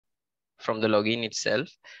from the login itself.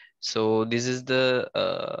 So this is the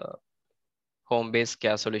home-based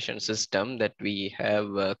care solution system that we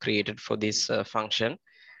have created for this function.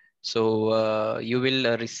 So you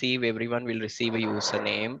will receive, everyone will receive a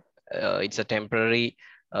username. It's a temporary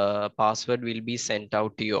password will be sent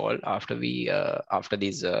out to you all after we after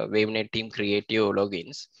this WaveNet team create your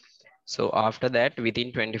logins. So after that,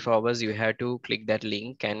 within 24 hours, you have to click that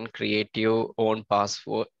link and create your own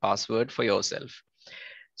password for yourself.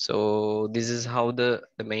 So this is how the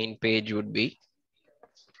main page would be.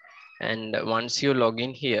 And once you log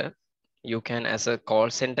in here, you can, as a call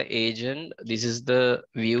center agent, this is the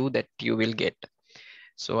view that you will get.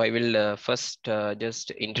 So I will first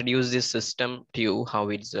just introduce this system to you, how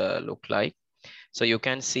it's look like. So you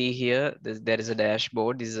can see here, there is a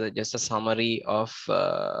dashboard. This is just a summary of,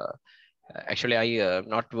 actually I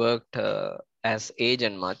not worked as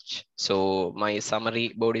agent much. So my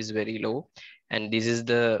summary board is very low. And this is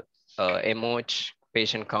the MOH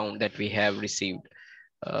patient count that we have received.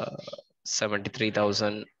 Uh,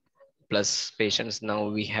 73,000 plus patients now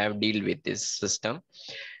we have deal with this system.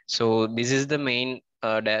 So this is the main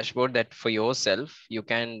dashboard that for yourself you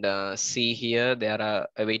can see here. There are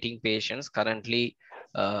awaiting patients currently.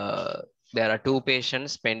 There are 2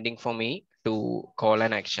 patients pending for me to call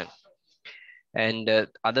an action, and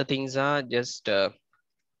other things are just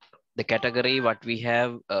the category what we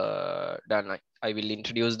have done. I will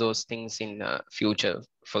introduce those things in future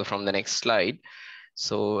from the next slide.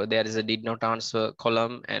 So there is a did not answer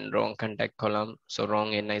column and wrong contact column. So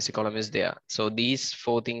wrong NIC column is there. So these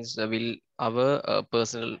 4 things will our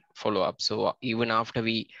personal follow up. So even after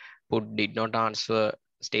we put did not answer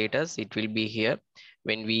status, it will be here.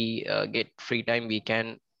 When we get free time, we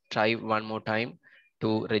can try one more time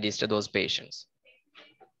to register those patients.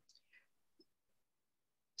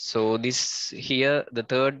 So this here, the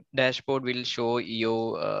third dashboard will show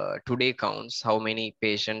you today counts, how many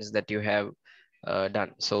patients that you have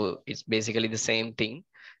done. So it's basically the same thing.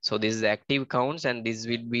 So this is active counts and this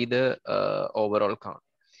will be the overall count.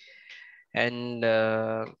 And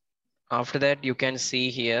after that, you can see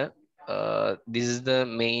here, this is the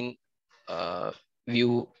main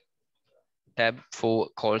view tab for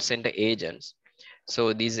call center agents.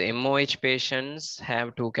 So these MOH patients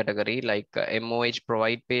have 2 category, like MOH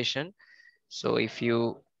provide patient. So if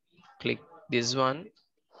you click this one,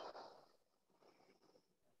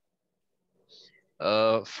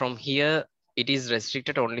 from here, it is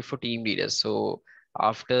restricted only for team leaders. So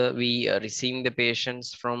after we receiving the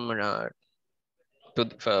patients from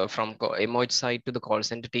from MOH side to the call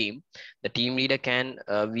center team, the team leader can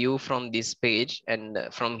view from this page, and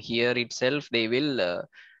from here itself, they will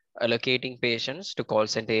allocating patients to call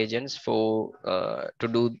center agents for to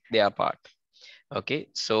do their part. Okay,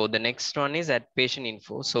 so the next one is at patient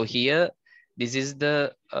info. So here, this is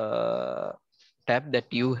the tab that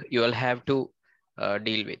you will have to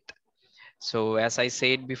deal with. So as I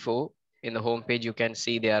said before, in the home page, you can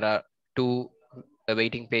see there are 2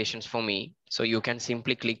 awaiting patients for me. So you can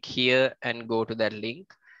simply click here and go to that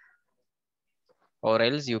link, or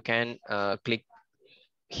else you can click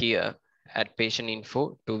here at patient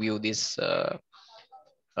info to view this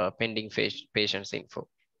pending patients info.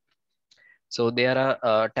 So there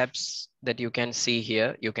are tabs that you can see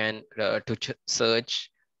here. You can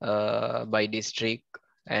search by district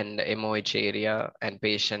and MOH area and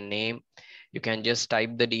patient name. You can just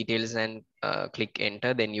type the details and click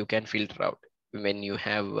enter. Then you can filter out when you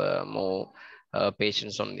have more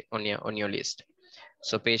patients on your list.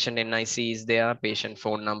 So patient NIC is there, patient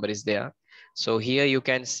phone number is there. So here you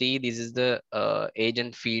can see this is the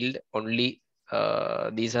agent field only.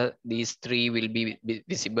 These 3 will be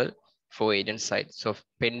visible for agent side. So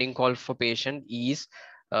pending call for patient is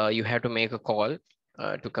you have to make a call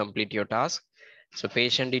to complete your task. So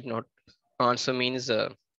patient did not answer means I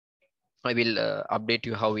will update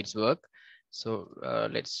you how it's work. So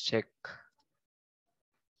let's check.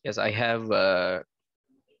 Yes, I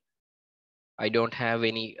don't have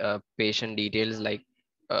any patient details like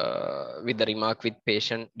with the remark with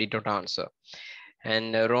patient did not answer.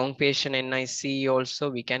 And wrong patient NIC also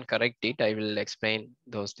we can correct it. I will explain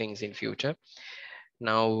those things in future.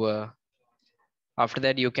 Now, after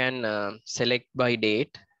that you can select by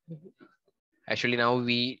date. Actually, now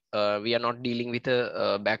we are not dealing with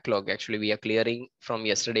a backlog. Actually, we are clearing from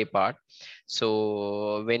yesterday part.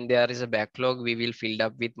 So when there is a backlog, we will fill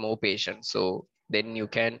up with more patients. So then you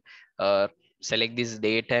can select this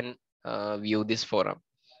date and view this forum.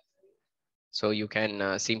 So you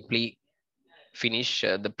can simply finish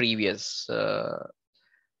the previous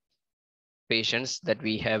patients that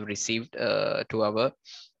we have received to our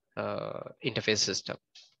interface system.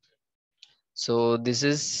 So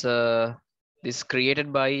this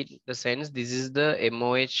created by the sense this is the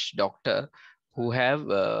MOH doctor who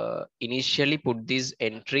have initially put this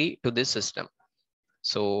entry to this system.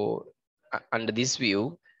 So under this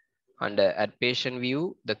view, under at patient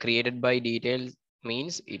view, the created by details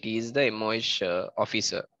means it is the MOH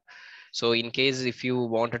officer. So in case if you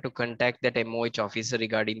wanted to contact that MOH officer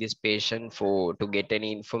regarding this patient for to get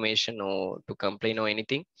any information or to complain or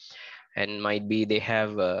anything, and might be they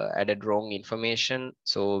have added wrong information,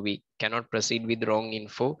 so we cannot proceed with wrong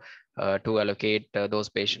info to allocate those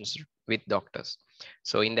patients with doctors.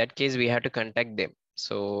 So in that case we have to contact them.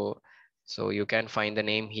 So you can find the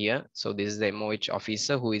name here. So this is the MOH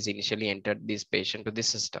officer who is initially entered this patient to this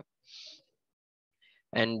system.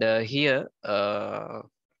 And here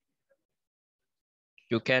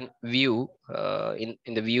you can view in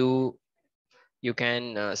the view you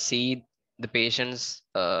can see the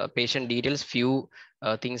patient details. Few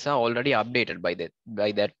things are already updated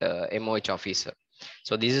by that MOH officer.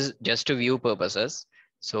 So this is just to view purposes.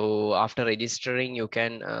 So after registering you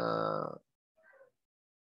can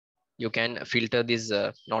filter this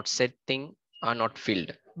not set thing are not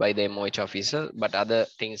filled by the MOH officer, but other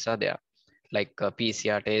things are there like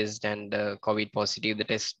PCR test and COVID positive, the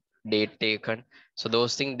test date taken. So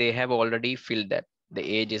those things they have already filled that. The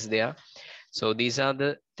age is there. So these are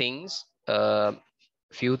the things.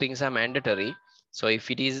 Few things are mandatory. So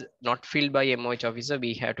if it is not filled by MOH officer,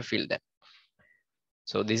 we have to fill that.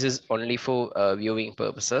 So this is only for viewing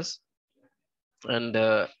purposes. And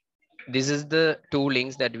this is the two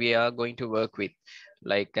links that we are going to work with.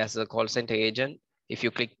 Like as a call center agent, if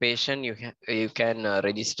you click patient, you can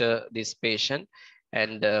register this patient.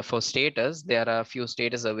 And for status, there are a few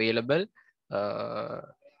status available uh,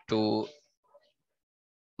 to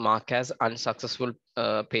mark as unsuccessful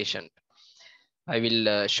patient. I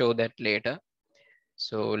will show that later.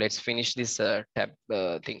 So let's finish this tab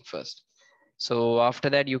thing first. So after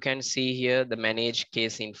that, you can see here the manage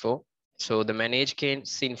case info. So the manage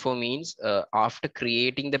case info means after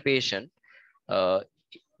creating the patient, uh,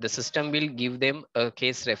 the system will give them a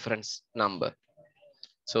case reference number.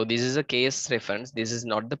 So this is a case reference. This is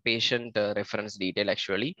not the patient reference detail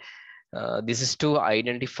actually. This is to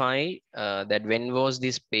identify that when was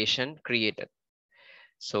this patient created.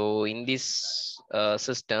 So in this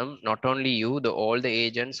system, not only you, all the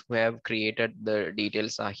agents who have created the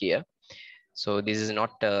details are here. So this is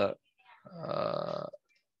not uh,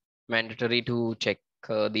 mandatory to check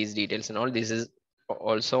these details and all. This is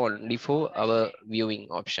also only for our viewing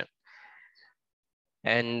option.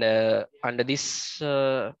 And under this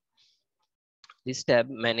tab,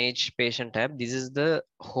 manage patient tab, this is the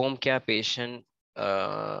home care patient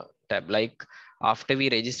tab. Like after we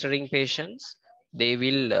registering patients, they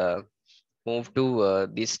will move to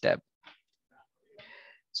this tab.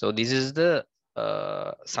 So this is the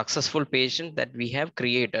successful patient that we have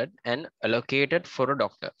created and allocated for a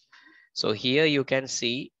doctor. So here you can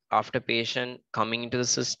see after patient coming into the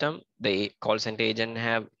system, the call center agent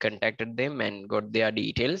have contacted them and got their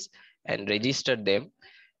details and registered them.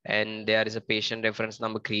 And there is a patient reference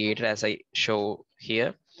number created as I show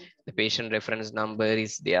here. The patient reference number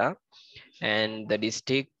is there, and the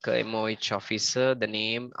district MOH officer, the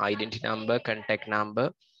name, identity number, contact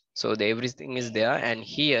number. So everything is there. And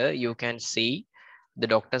here you can see the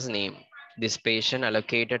doctor's name. This patient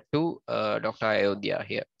allocated to Dr. Ayodhya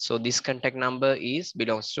here. So this contact number is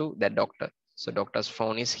belongs to that doctor. So doctor's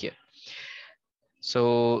phone is here.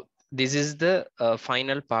 So this is the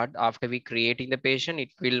final part. After we creating the patient, it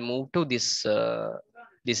will move to this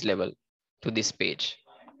level, to this page.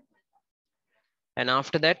 And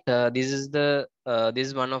after that, this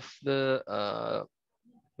is one of the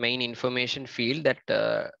main information field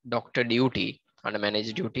that doctor duty, under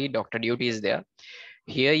managed duty, doctor duty is there.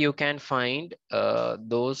 Here you can find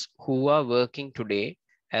those who are working today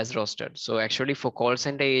as rostered. So actually for call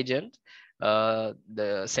center agent,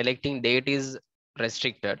 the selecting date is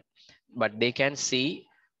restricted, but they can see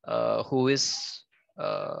who is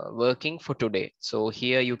working for today. So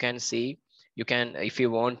here you can see, you can, if you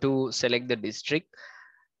want to select the district,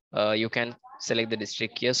 you can select the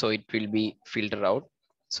district here, so it will be filtered out.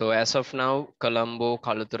 So as of now, Colombo,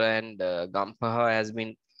 Kalutura, and Gampaha has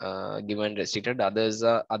been given restricted. Others,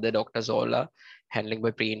 other doctors all are handling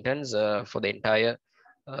by pre-interns for the entire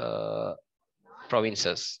uh,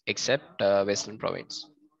 provinces except Western province.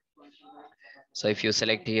 So if you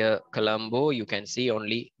select here Colombo, you can see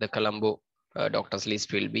only the Colombo doctors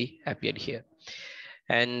list will be appeared here.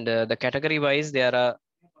 And the category wise, there are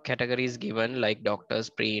categories given like doctors,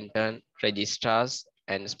 pre-intern, registrars,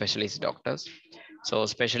 and specialist doctors. So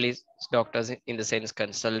specialist doctors in the sense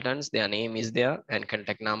consultants, their name is there and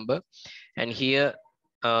contact number. And here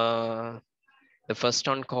the first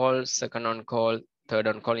on call, second on call, third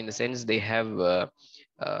on call, in the sense they have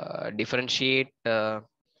differentiate uh,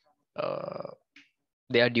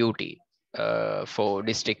 their duty for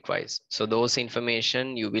district wise. So those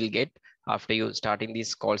information you will get after you starting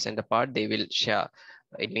this call center part. They will share.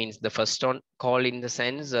 It means the first on call, in the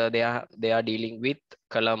sense they are dealing with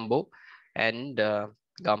Colombo and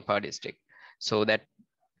Gampa district. So that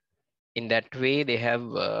in that way they have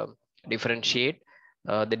differentiate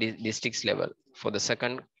the districts level. For the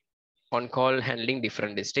second on call, handling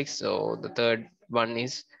different districts. So the third one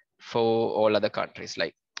is for all other countries,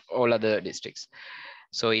 like all other districts.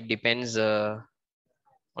 So it depends on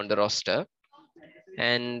the roster.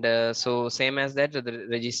 And so same as that, the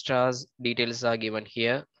registrar's details are given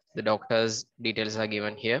here, the doctor's details are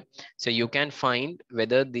given here. So you can find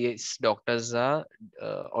whether these doctors are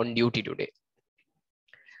on duty today.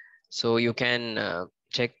 So you can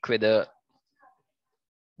check whether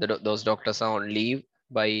those doctors are on leave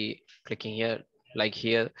by clicking here. Like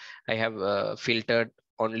here I have filtered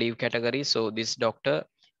on leave category. So this doctor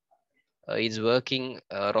is working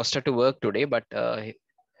roster to work today, but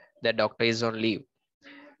that doctor is on leave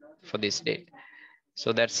for this day.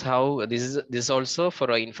 So that's how this is also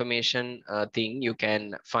for a information thing. You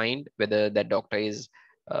can find whether that doctor is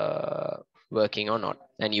uh, working or not,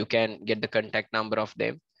 and you can get the contact number of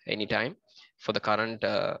them anytime for the current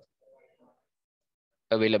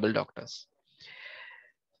available doctors.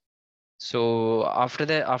 So after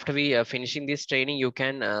that, after we finishing this training, you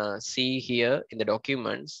can see here in the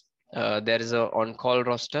documents there is a on-call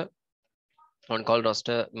roster. On-call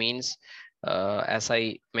roster means, as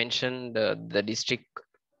I mentioned, the district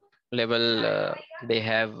level they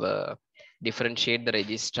have differentiate the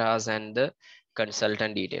registrars and the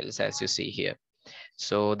consultant details, as you see here.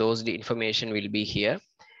 So those the information will be here,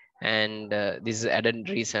 and this is added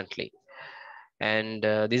recently. And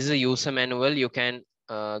this is a user manual. You can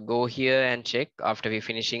go here and check after we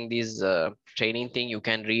finishing this training thing. You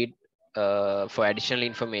can read for additional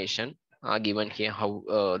information given here how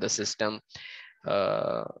the system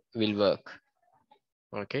uh, will work.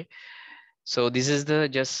 Okay, so this is the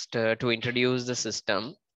just to introduce the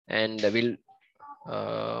system, and we'll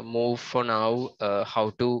move for now how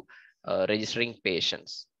to registering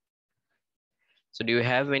patients. So do you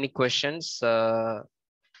have any questions for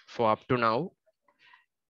up to now?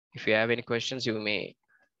 If you have any questions, you may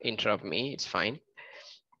interrupt me, it's fine.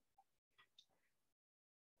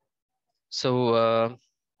 So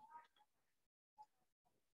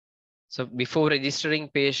so before registering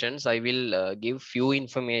patients, I will give few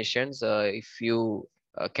informations. If you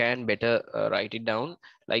can better write it down.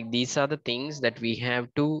 Like these are the things that we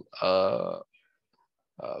have to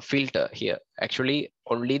filter here. Actually,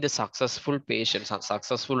 only the successful patients and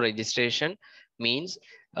successful registration means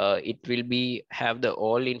it will be have the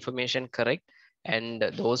all information correct, and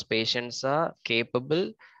those patients are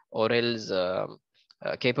capable, or else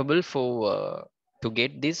capable for to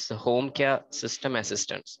get this home care system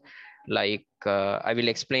assistance. Like I will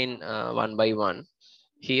explain one by one.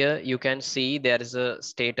 Here you can see there is a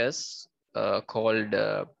status called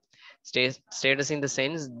status, in the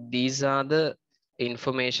sense these are the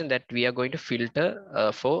information that we are going to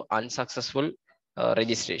filter for unsuccessful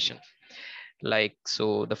registration. Like,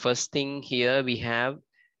 so the first thing here we have,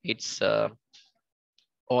 it's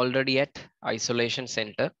already at isolation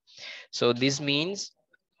center. So this means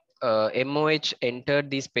MOH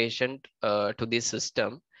entered this patient to this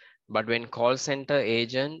system, but when call center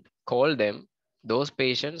agent called them, those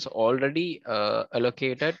patients already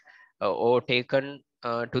allocated or taken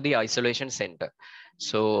to the isolation center.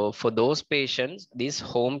 So for those patients, this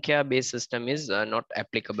home care based system is not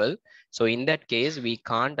applicable. So in that case, we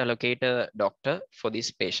can't allocate a doctor for this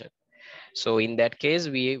patient. So in that case,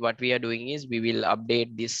 what we are doing is we will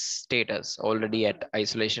update this status already at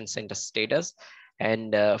isolation center status.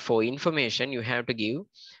 And for information, you have to give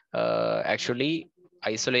actually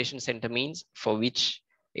isolation center means for which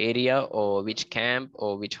area or which camp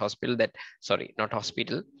or which hospital, that, sorry, not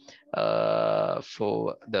hospital,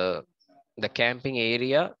 for the camping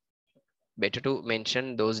area, better to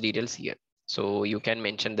mention those details here. So you can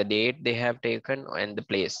mention the date they have taken and the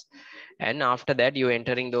place. And after that, you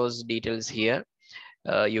entering those details here.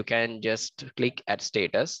 You can just click at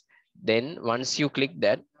status. Then once you click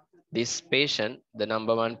that, this patient, the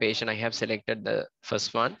number one patient, I have selected the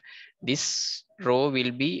first one, this row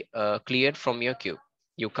will be cleared from your queue.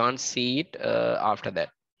 You can't see it after that.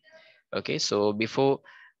 Okay, so before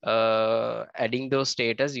adding those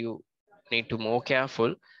status, you need to more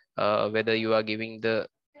careful whether you are giving the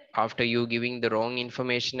after you giving the wrong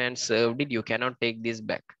information and served it, you cannot take this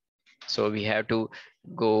back. So we have to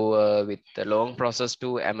go with the long process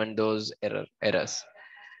to amend those errors.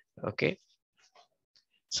 Okay.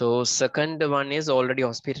 So second one is already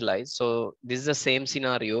hospitalized. So this is the same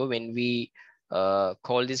scenario when we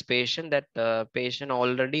call this patient, that patient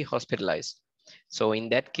already hospitalized. So in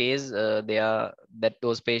that case, they are that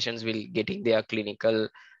those patients will getting their clinical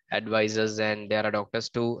advisors and there are doctors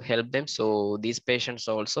to help them. So these patients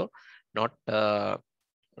also not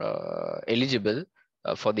eligible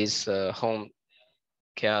for this home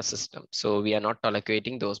care system. So we are not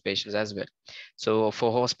allocating those patients as well. So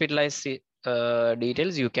for hospitalized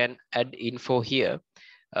details, you can add info here,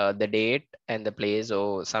 the date and the place,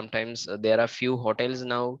 or sometimes there are few hotels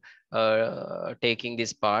now taking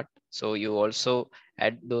this part. So you also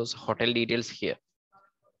add those hotel details here.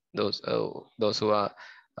 Those who are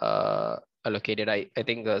allocated, I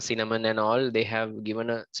think Cinnamon and all, they have given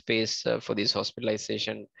a space for this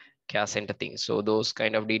hospitalization care center thing. So those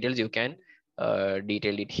kind of details you can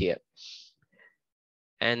detail it here.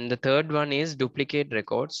 And the third one is duplicate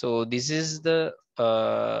record. So this is the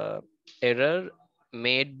error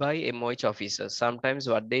made by MOH officers. Sometimes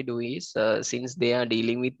what they do is, since they are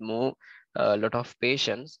dealing with more lot of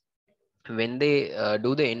patients, when they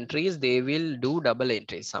do the entries, they will do double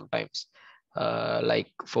entries sometimes.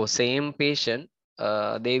 Like for same patient,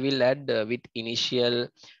 they will add with initial,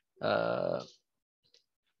 uh,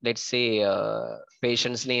 let's say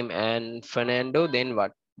patient's name and Fernando. Then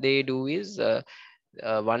what they do is,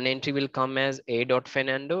 one entry will come as A.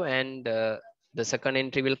 Fernando, and the second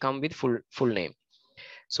entry will come with full name.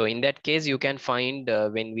 So in that case, you can find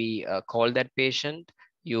when we call that patient,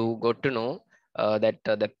 you got to know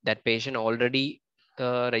that patient already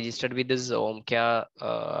registered with this home care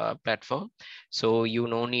platform. So you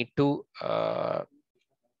no need to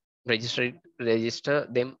register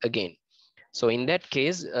them again. So in that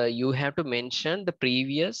case, you have to mention the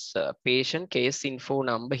previous patient case info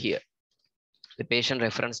number here, the patient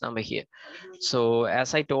reference number here. So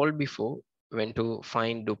as I told before, when to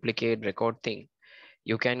find duplicate record thing,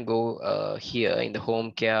 you can go here in the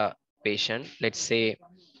home care patient. Let's say,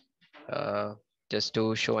 uh, just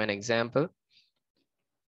to show an example,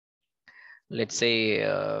 let's say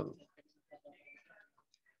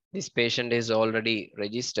this patient is already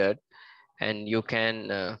registered, and you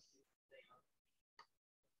can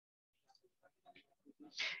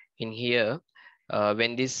in here,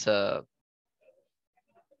 when this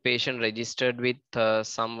patient registered with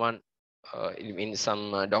someone in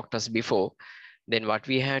some doctors before, then what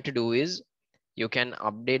we have to do is, you can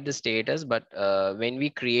update the status. But when we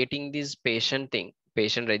creating this patient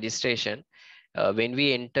registration, when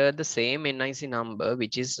we enter the same NIC number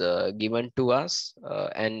which is given to us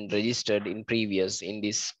and registered in previous in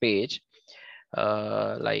this page,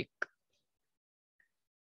 like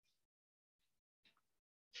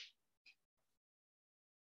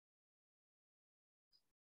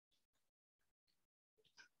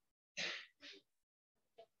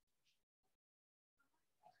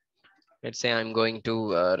let's say I'm going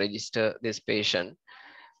to register this patient.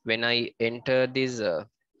 When I enter this,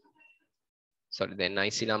 sorry, the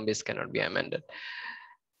NIC numbers cannot be amended.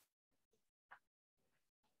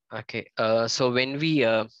 Okay, so when we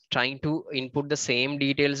trying to input the same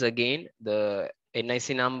details again, the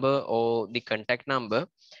NIC number or the contact number,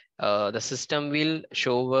 the system will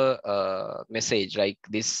show a message like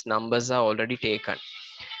these numbers are already taken.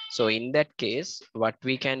 So in that case, what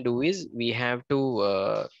we can do is, we have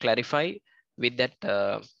to clarify with that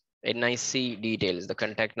NIC details, the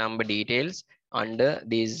contact number details under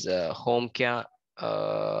these home care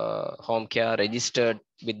registered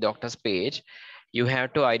with doctor's page. You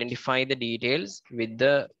have to identify the details with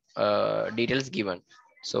the details given.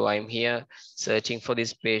 So I'm here searching for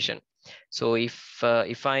this patient. So if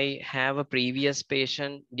I have a previous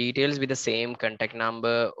patient details with the same contact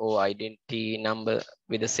number or identity number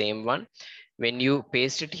with the same one, when you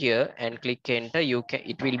paste it here and click enter,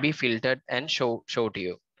 it will be filtered and show to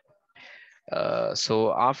you.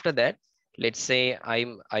 So after that, let's say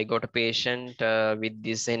I got a patient with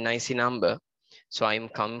this NIC number. So I'm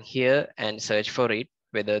come here and search for it,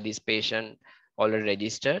 whether this patient already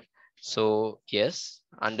registered. So yes,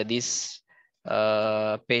 under this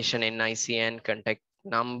patient NIC and contact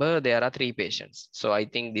number, there are 3 patients. So I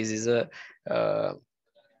think this is a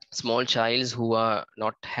small childs who are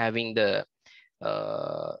not having the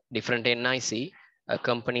different NIC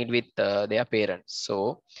accompanied with their parents.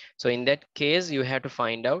 So in that case, you have to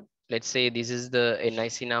find out, let's say this is the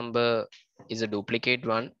NIC number is a duplicate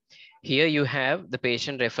one. Here you have the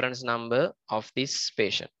patient reference number of this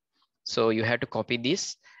patient. So you have to copy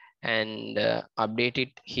this and update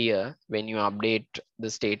it here. When you update the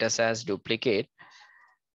status as duplicate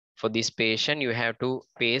for this patient, you have to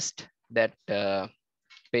paste that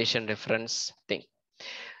patient reference thing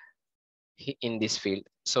in this field.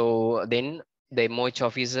 So then the MOH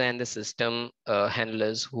officer and the system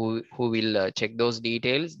handlers who will check those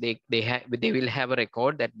details, they will have a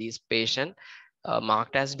record that this patient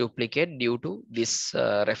marked as duplicate due to this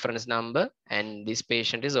reference number, and this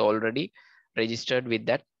patient is already registered with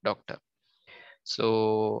that doctor.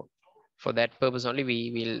 So for that purpose only,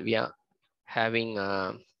 we are having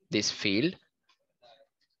this field.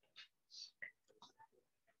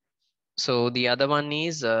 So the other one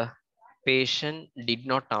is patient did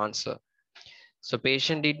not answer. So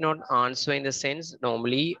patient did not answer in the sense,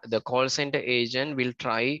 normally the call center agent will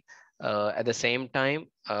try at the same time,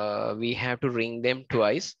 we have to ring them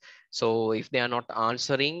twice. So if they are not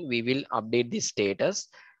answering, we will update the status,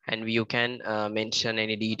 and you can mention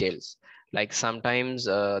any details. Like sometimes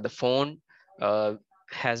the phone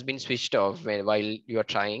has been switched off while you are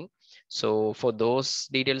trying. So for those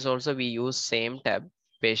details also we use same tab.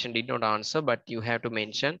 Patient did not answer, but you have to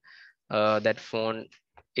mention that phone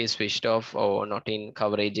is switched off or not in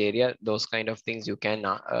coverage area. Those kind of things you can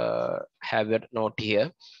have a note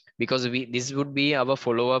here, because this would be our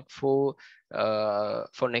follow up for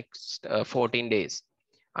next 14 days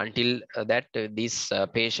until that this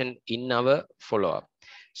patient in our follow up.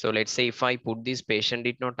 So let's say if I put this patient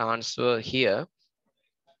did not answer here,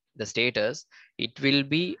 the status, it will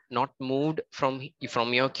be not moved from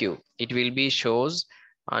your queue. It will be shows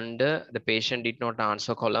under the patient did not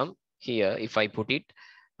answer column here. If I put it,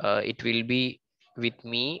 it will be with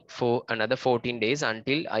me for another 14 days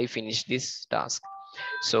until I finish this task.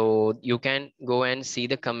 So you can go and see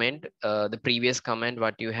the comment, the previous comment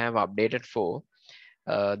what you have updated for.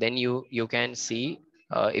 Then you can see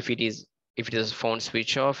if it is phone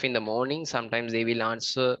switch off in the morning, sometimes they will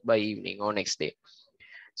answer by evening or next day.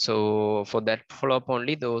 So for that follow-up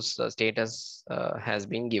only, those status has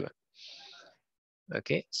been given.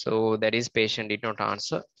 Okay, so that is patient did not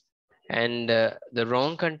answer. And the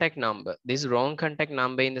wrong contact number. This wrong contact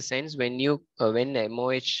number in the sense, when you when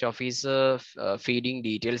MOH officer feeding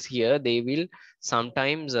details here, they will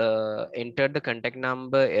sometimes enter the contact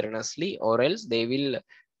number erroneously, or else they will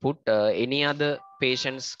put any other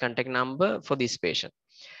patient's contact number for this patient.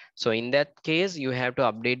 So in that case, you have to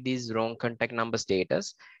update this wrong contact number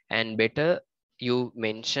status, and better you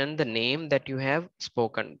mention the name that you have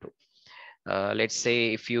spoken to. Let's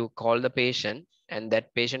say if you call the patient and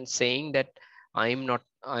that patient saying that I'm not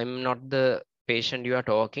the patient you are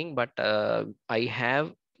talking, but I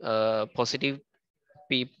have positive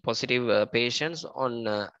positive patients on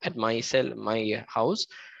at my house.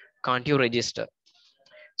 Can't you register?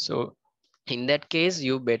 So in that case,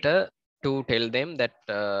 you better to tell them that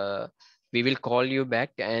we will call you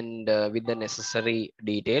back and with the necessary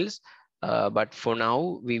details. But for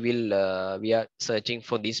now, we are searching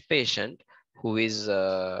for this patient who is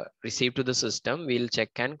received to the system. We'll check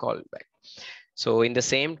and call back. So in the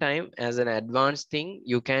same time, as an advanced thing,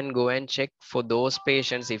 you can go and check for those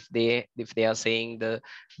patients if they are saying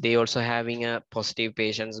they also having a positive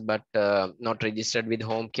patients but not registered with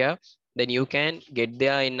home care. Then you can get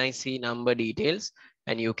their NIC number details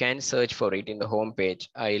and you can search for it in the home page.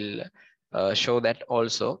 I'll show that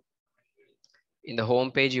also. In the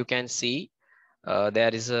home page, you can see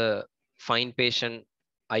there is a find patient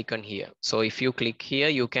icon here. So if you click here,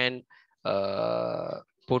 you can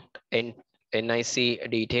put NIC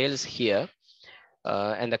details here,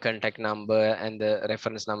 and the contact number and the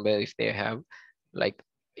reference number if they have. Like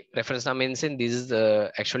reference number means in this is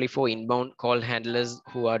actually for inbound call handlers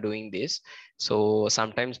who are doing this. So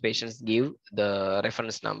sometimes patients give the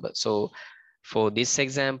reference number. So for this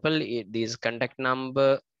example, this contact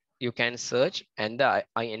number you can search, and the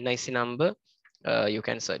NIC number you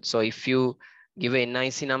can search. So if you give a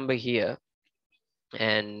NIC number here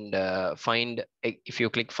and if you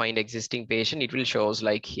click find existing patient, it will shows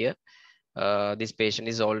like here this patient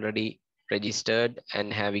is already registered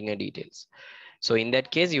and having a details. So in that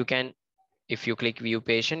case, you can, if you click view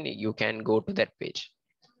patient, you can go to that page.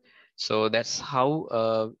 So that's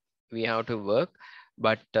how we have to work.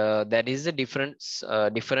 But that is a different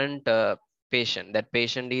patient. That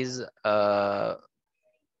patient is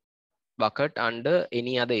bucket under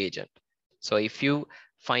any other agent. So if you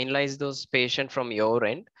finalize those patient from your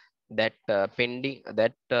end, that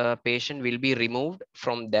patient will be removed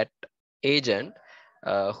from that agent,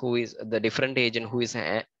 who is the different agent who is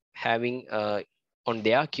having on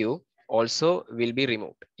their queue also will be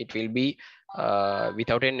removed. It will be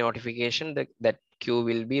without any notification that queue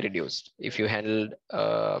will be reduced if you handled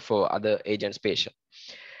for other agents patient.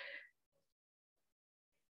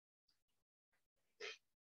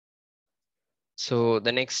 So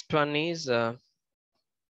the next one is so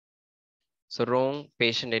wrong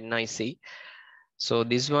patient NIC. So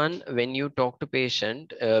this one, when you talk to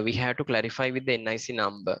patient, we have to clarify with the NIC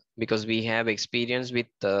number, because we have experience with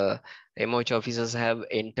MOH officers have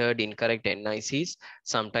entered incorrect NICs,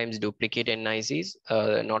 sometimes duplicate NICs,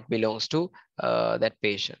 not belongs to that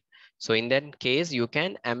patient. So in that case, you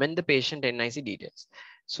can amend the patient NIC details.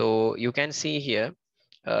 So you can see here,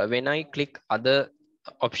 when I click other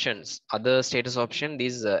options, other status option,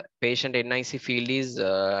 this patient NIC field is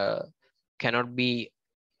cannot be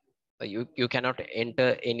you cannot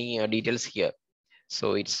enter any details here.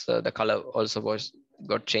 So it's the color also was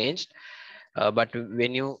got changed, but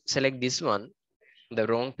when you select this one, the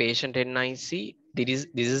wrong patient NIC, this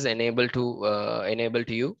is enable to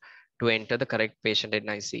you to enter the correct patient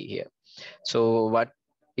NIC here. So what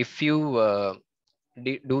if you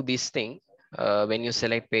do this thing, when you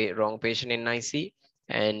select wrong patient NIC,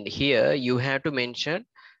 and here you have to mention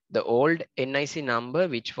the old NIC number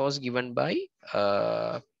which was given by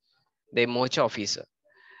the MOCH officer.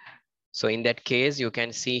 So in that case, you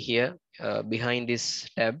can see here behind this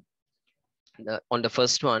tab, on the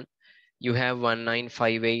first one, you have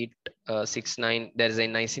 195869. There is a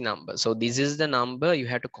NIC number. So this is the number you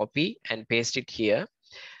have to copy and paste it here.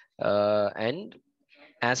 And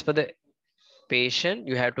as per the patient,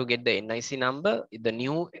 you have to get the NIC number. The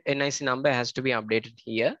new NIC number has to be updated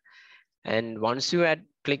here. And once you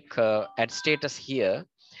click add status here,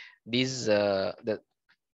 this the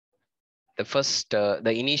first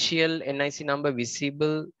the initial NIC number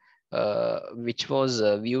visible, which was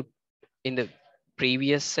viewed in the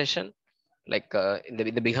previous session, like in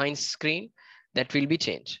the behind screen, that will be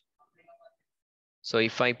changed. So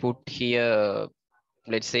if I put here,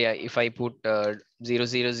 let's say if I put 000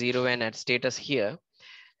 and add status here,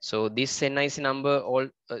 so this NIC number, all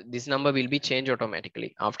this number will be changed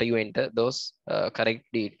automatically after you enter those correct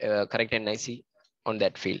NIC on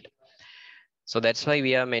that field. So that's why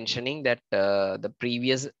we are mentioning that the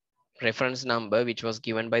previous reference number which was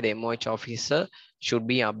given by the MOH officer should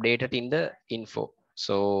be updated in the info.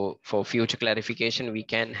 So for future clarification, we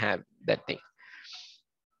can have that thing.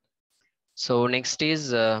 So next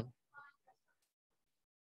is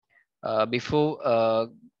before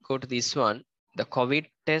go to this one, the COVID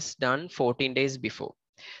test done 14 days before.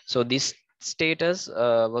 So this status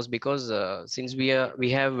was because since we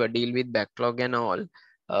have a deal with backlog and all,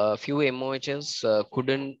 few MOHs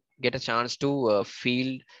couldn't get a chance to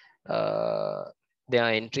field uh, their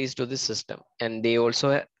entries to the system, and they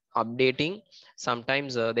also updating.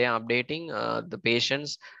 Sometimes they are updating the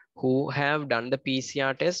patients who have done the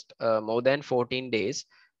PCR test more than 14 days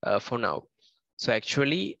for now. So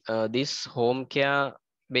actually, this home care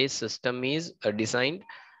based system is designed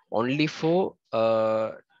only for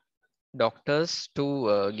doctors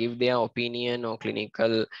to give their opinion or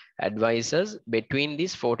clinical advices between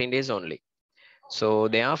these 14 days only. So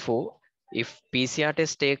therefore, if PCR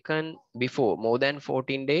test taken before more than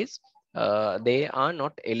 14 days, they are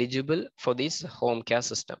not eligible for this home care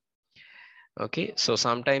system. Okay, so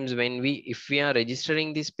sometimes when if we are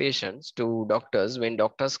registering these patients to doctors, when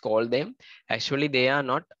doctors call them, actually they are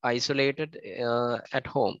not isolated at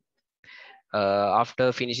home.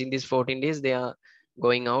 After finishing these 14 days, they are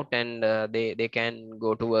going out, and they can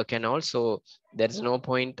go to work, and also there's no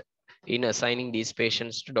point in assigning these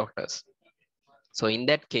patients to doctors. So in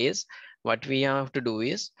that case, what we have to do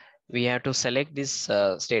is we have to select this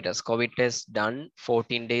status, COVID test done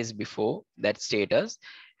 14 days before that status,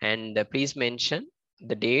 and please mention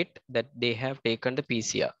the date that they have taken the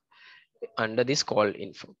PCR under this call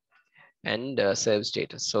info, and save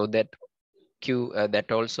status. So that queue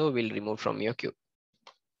that also will remove from your queue.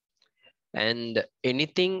 And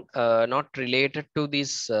anything not related to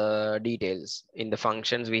these details in the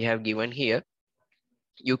functions we have given here,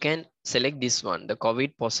 you can select this one, the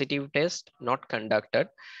COVID positive test not conducted.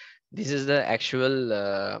 This is the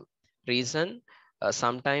actual reason.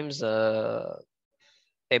 Sometimes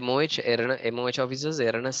MOH officers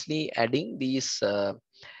erroneously adding these uh,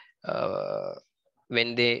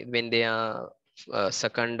 when they are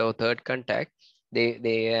second or third contact,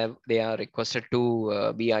 they are requested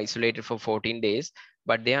to be isolated for 14 days,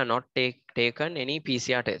 but they are not taken any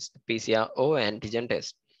PCR test, PCR or antigen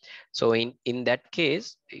test. So in that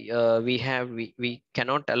case, we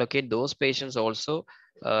cannot allocate those patients also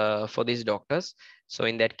for these doctors. So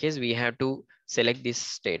in that case, we have to select this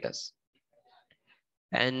status.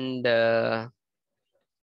 And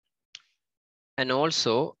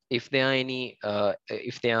also, if there are any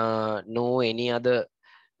if there are no any other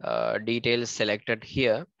details selected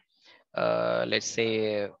here, let's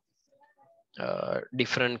say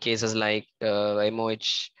different cases like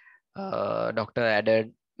MOH doctor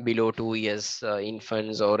added below 2 years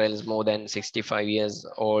infants or else more than 65 years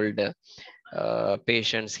old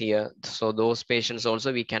patients here. So those patients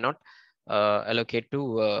also we cannot allocate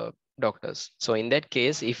to doctors. So in that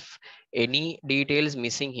case, if any details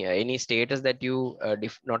missing here, any status that you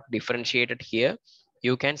not differentiated here,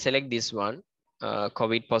 you can select this one,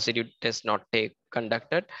 COVID positive test not take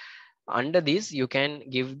conducted. Under this, you can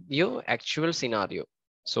give your actual scenario.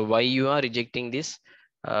 So why you are rejecting this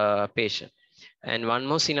patient. And one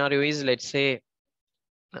more scenario is, let's say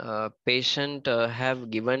patient have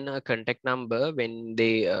given a contact number when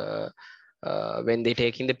they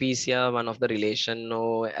taking the PCR, one of the relation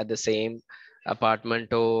or at the same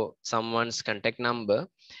apartment or someone's contact number.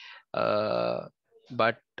 Uh,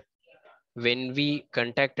 but when we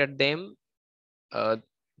contacted them, uh,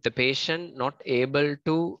 the patient not able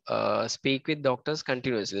to speak with doctors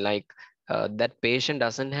continuously. Like that patient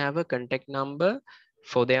doesn't have a contact number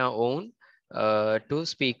for their own to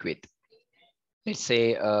speak with. Let's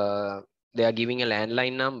say they are giving a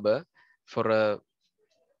landline number for a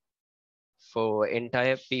for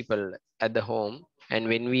entire people at the home, and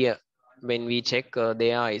when we check,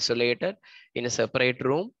 they are isolated in a separate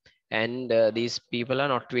room, and these people are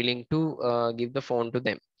not willing to give the phone to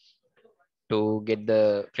them to get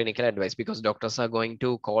the clinical advice, because doctors are going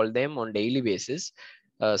to call them on daily basis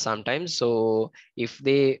sometimes. So if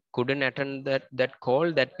they couldn't attend that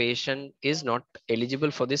call, that patient is not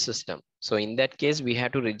eligible for this system. So in that case, we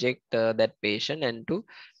have to reject that patient and to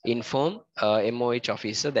inform MOH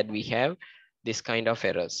officer that we have this kind of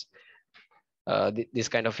errors, this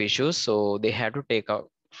kind of issues. So they have to take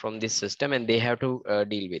out from this system, and they have to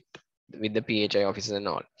deal with the PHI officers and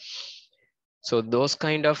all. So those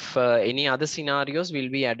kind of any other scenarios will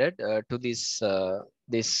be added to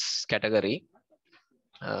this category,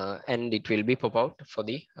 and it will be pop out for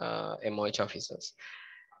the MOH officers.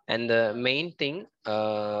 And the main thing,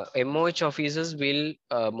 MOH officers will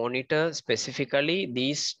monitor specifically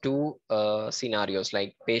these two scenarios,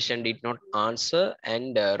 like patient did not answer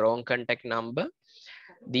and wrong contact number.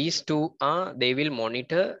 These two are, they will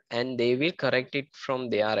monitor and they will correct it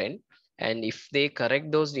from their end. And if they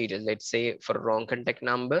correct those details, let's say for wrong contact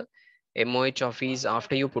number, MOH office,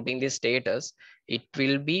 after you putting this status, it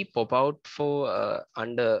will be pop out for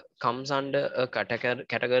under comes under a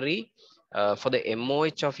category for the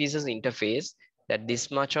MOH office's interface, that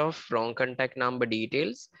this much of wrong contact number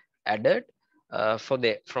details added for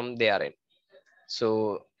the from their end.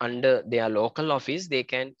 So under their local office, they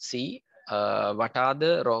can see what are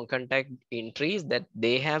the wrong contact entries that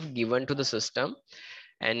they have given to the system,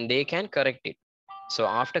 and they can correct it. So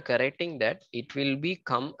after correcting that, it will be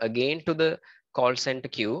come again to the call center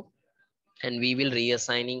queue, and we will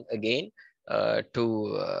reassigning again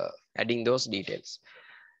to adding those details.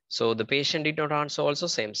 So the patient did not answer also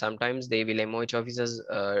same. Sometimes they will MOH officers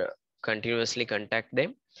continuously contact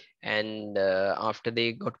them, and after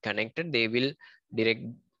they got connected, they will direct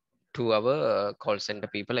to our call center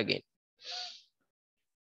people again.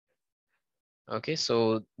 Okay,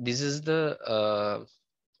 so this is the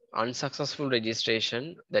unsuccessful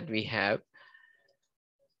registration that we have.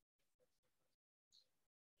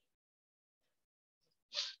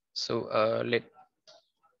 So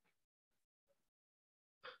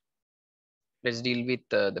let's deal with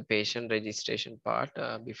the patient registration part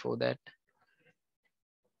before that.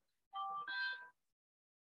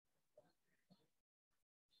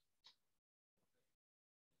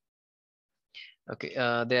 Okay,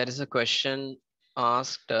 there is a question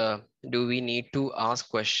asked, do we need to ask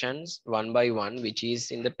questions one by one, which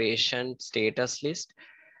is in the patient status list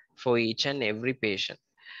for each and every patient?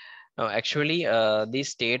 Actually, the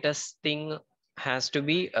status thing has to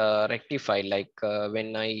be rectified. Like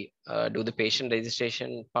when I do the patient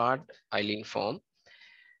registration part, I'll inform.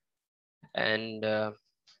 And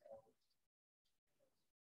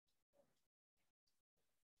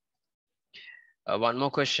one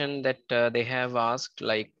more question that they have asked,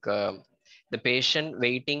 like the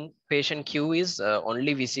patient queue is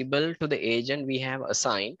only visible to the agent we have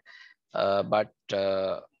assigned, but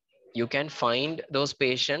you can find those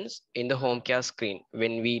patients in the home care screen.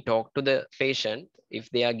 When we talk to the patient, if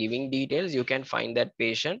they are giving details, you can find that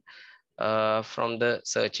patient from the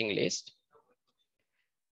searching list.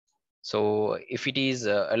 So if it is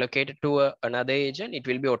allocated to another agent, it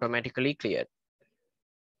will be automatically cleared.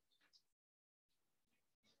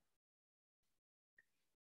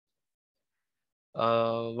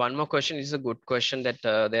 One more question is a good question, that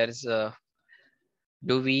there is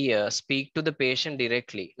do we speak to the patient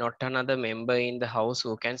directly, not another member in the house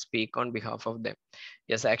who can speak on behalf of them?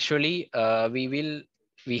 Yes, actually, we will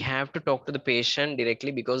we have to talk to the patient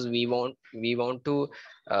directly, because uh, we want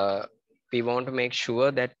to make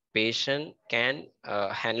sure that patient can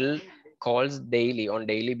handle calls daily on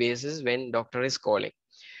daily basis when doctor is calling.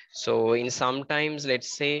 So in sometimes,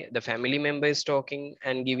 let's say the family member is talking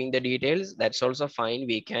and giving the details, that's also fine.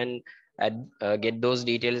 We can get those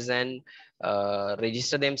details and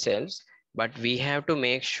register themselves. But we have to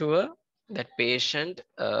make sure that patient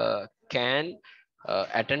can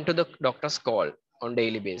attend to the doctor's call on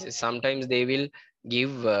daily basis. Sometimes they will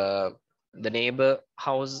give the neighbor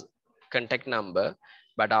house contact number,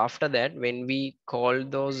 but after that, when we call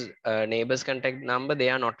those neighbors contact number, they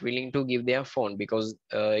are not willing to give their phone, because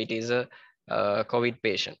it is a COVID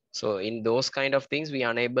patient. So in those kind of things, we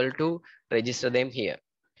are unable to register them here.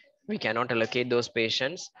 We cannot allocate those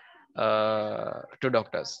patients to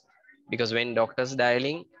doctors, because when doctors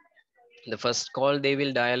dialing the first call, they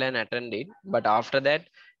will dial and attend it. But after that,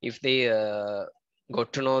 if they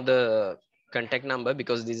got to know the contact number,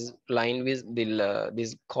 because this line with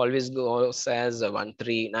this call will goes as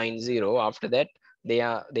 1390, after that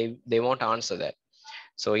they won't answer that.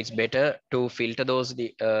 So it's better to filter those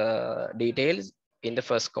details in the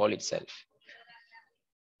first call itself.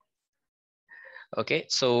 Okay,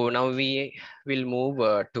 so now we will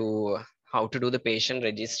move to how to do the patient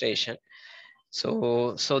registration.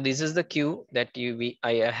 So this is the queue that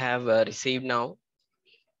I have received now.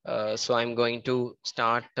 So I'm going to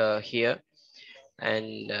start here,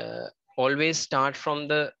 and always start from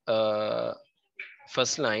the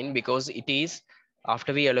first line, because it is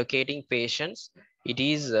after we allocating patients, it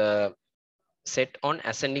is set on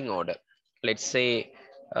ascending order. Let's say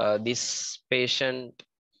this patient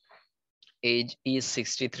age is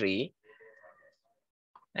 63,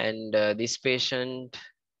 and this patient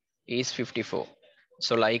is 54.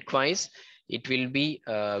 So likewise, it will be,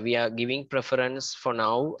 we are giving preference for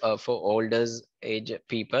now for older age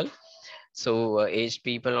people. So aged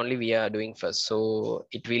people only we are doing first. So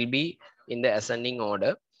it will be in the ascending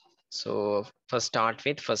order. So first start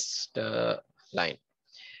with first line.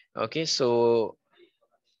 Okay, so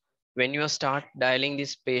when you start dialing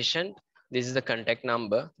this patient, this is the contact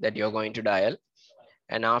number that you're going to dial.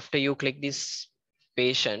 And after you click this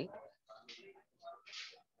patient,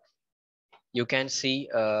 you can see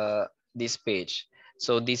this page.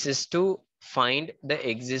 So this is to find the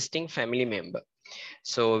existing family member.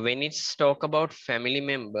 So when it's talk about family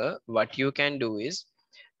member, what you can do is,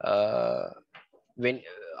 uh, when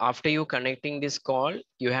after you connecting this call,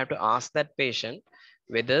 you have to ask that patient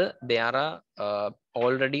whether they are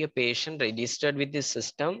already a patient registered with this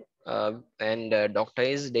system, and doctor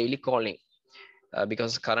is daily calling,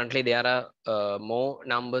 because currently there are more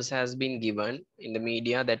numbers has been given in the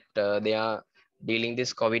media that they are dealing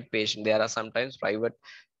this COVID patient. There are sometimes private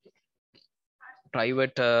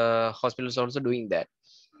hospitals also doing that.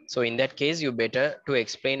 So in that case, you better to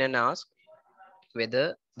explain and ask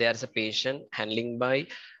whether there's a patient handling by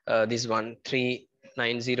this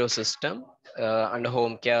 1390 system under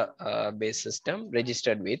home care based system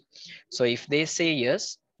registered with. So if they say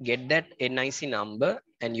yes, get that NIC number,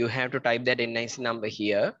 and you have to type that NIC number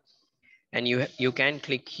here, and you can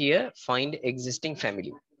click here, find existing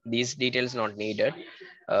family. These details not needed.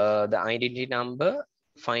 The identity number,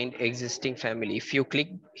 find existing family. If you click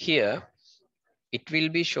here, it will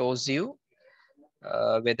be shows you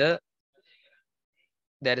whether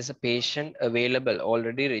there is a patient available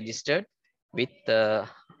already registered with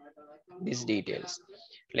these details.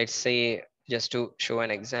 Let's say, just to show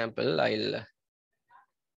an example,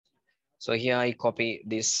 so here I copy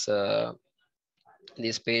this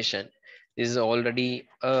patient. This is already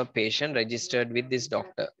a patient registered with this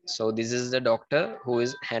doctor. So this is the doctor who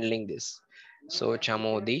is handling this. So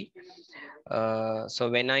Chamodi. So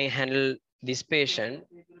when I handle this patient,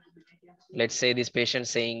 let's say this patient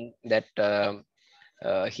saying that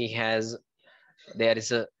he has, there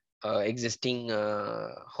is a existing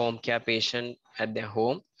home care patient at their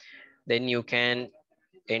home, then you can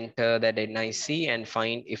enter that NIC and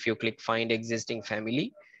find. If you click find existing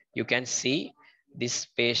family, you can see this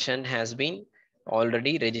patient has been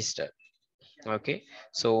already registered. Okay,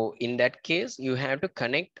 so in that case, you have to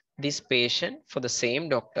connect this patient for the same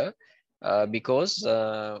doctor, because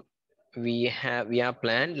we are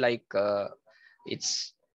planned like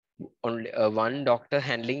it's only one doctor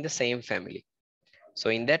handling the same family. So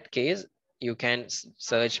in that case, you can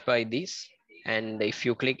search by this, and if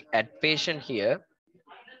you click add patient here,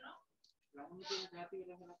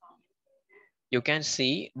 you can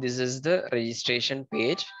see this is the registration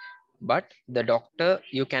page, but the doctor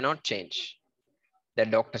you cannot change. The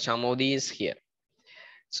Dr. Chamodi is here.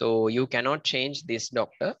 So you cannot change this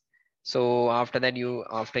doctor. So after that,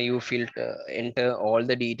 after you enter all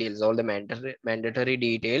the details, all the mandatory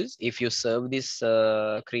details, if you serve this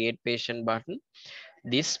create patient button,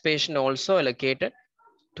 this patient also allocated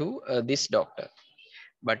to this doctor.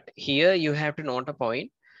 But here you have to note a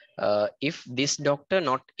point. If this doctor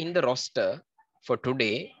not in the roster for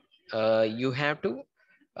today, you have to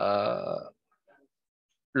uh,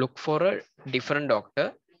 look for a different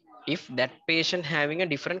doctor. If that patient having a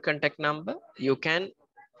different contact number, you can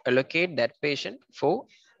allocate that patient for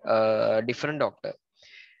a different doctor.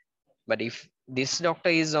 But if this doctor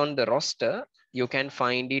is on the roster, you can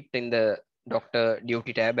find it in the doctor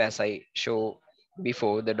duty tab, as I show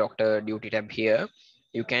before, the doctor duty tab here.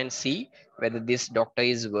 You can see whether this doctor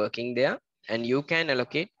is working there, and you can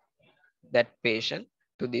allocate that patient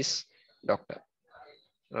to this doctor.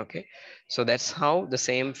 Okay, so that's how the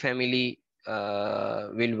same family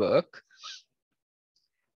will work.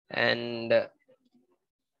 And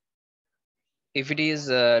if it is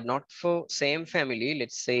not for same family,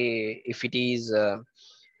 let's say if it is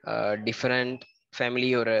a different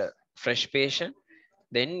family or a fresh patient,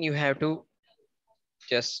 then you have to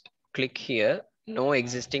just click here, no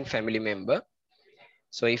existing family member.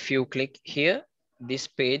 So if you click here, this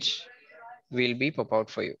page will be pop out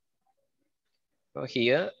for you. So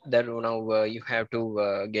here that now you have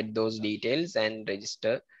to get those details and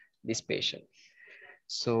register this patient.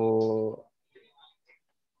 So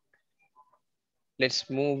let's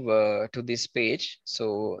move to this page.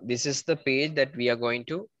 So this is the page that we are going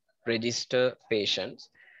to register patients.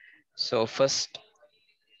 So first,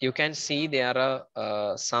 you can see there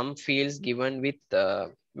are some fields given with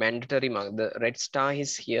mandatory mark. The red star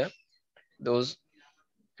is here. Those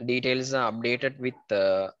details are updated with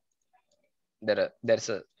there's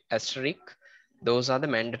a asterisk. Those are the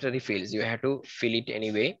mandatory fields. You have to fill it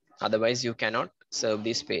anyway. Otherwise, you cannot serve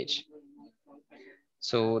this page.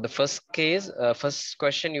 So the first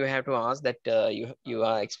question you have to ask that you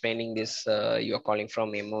are explaining this. You are calling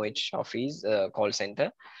from MOH office call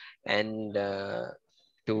center, and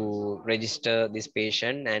to register this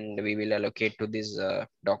patient, and we will allocate to this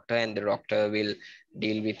doctor, and the doctor will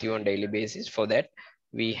deal with you on daily basis. For that,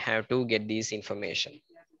 we have to get this information.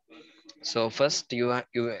 So first you have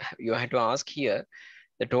to ask here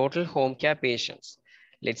the total home care patients.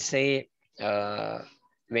 Let's say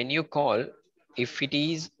when you call, if it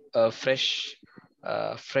is a fresh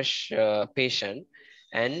patient,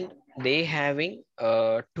 and they having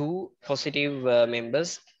two positive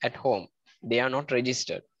members at home, they are not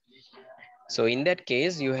registered. So in that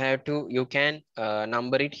case, you can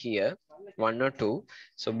number it here, one or two.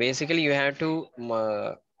 So basically, you have to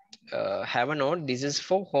have a note. This is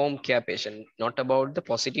for home care patient, not about the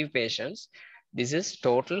positive patients. This is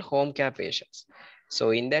total home care patients.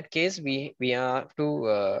 So in that case, we have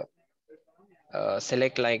to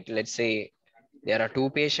select, like, let's say there are two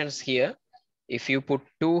patients here. If you put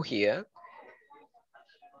two here,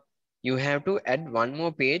 you have to add one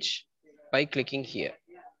more page by clicking here.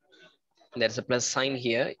 There's a plus sign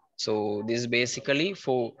here. So this is basically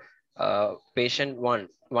for patient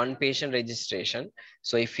one patient registration.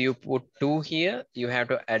 So if you put two here, you have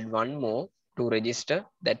to add one more to register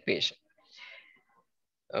that patient.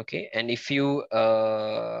 Okay, and if you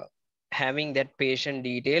having that patient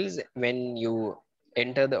details, when you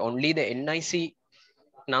enter the only the NIC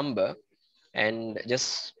number, and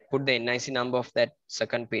just put the NIC number of that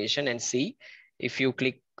second patient and see. If you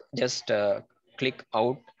click, just click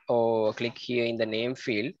out or click here in the name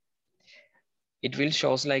field, it will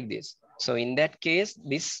shows like this. So in that case,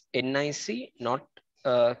 this NIC not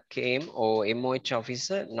came, or MOH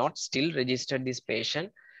officer not still registered this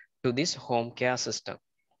patient to this home care system.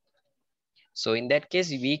 So in that case,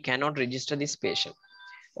 we cannot register this patient.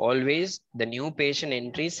 Always the new patient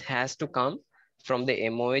entries has to come from the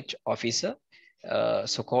MOH officer.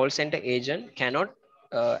 So call center agent cannot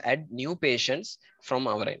add new patients from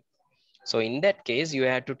our end. So in that case, you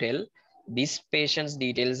have to tell these patients'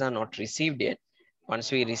 details are not received yet.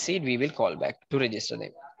 Once we receive, we will call back to register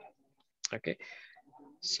them. Okay.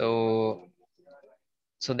 So,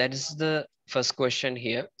 so that is the first question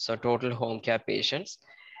here. So total home care patients.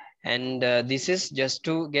 And this is just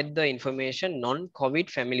to get the information non-COVID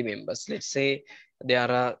family members. Let's say there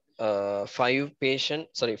are five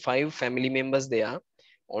family members there.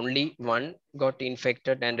 Only one got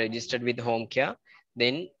infected and registered with home care.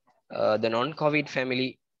 Then the non-COVID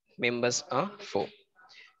family members are four.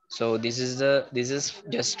 So this is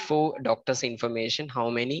just for doctor's information.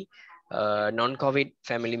 How many non-COVID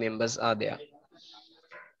family members are there?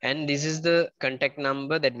 And this is the contact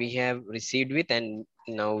number that we have received with, and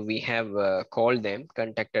now we have called them,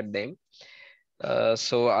 contacted them.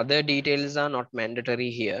 So other details are not mandatory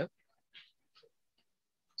here.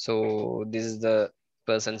 So this is the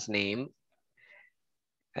person's name,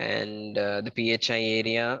 and the PHI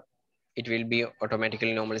area, it will be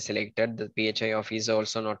automatically normally selected. The PHI of is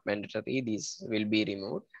also not mandatory. These will be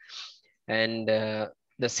removed. And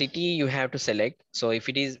the city you have to select. So if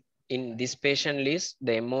it is in this patient list,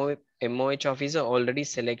 the MOH officer already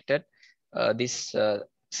selected this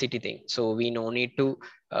city thing. So we no need to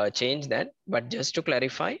change that. But just to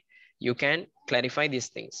clarify, you can clarify these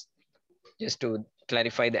things. Just to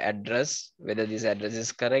clarify the address, whether this address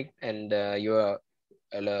is correct, and you are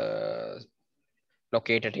uh,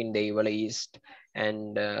 located in Devala East,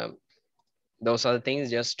 and those are the things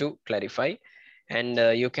just to clarify.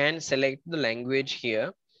 And you can select the language here.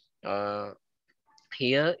 Uh,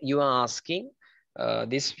 Here you are asking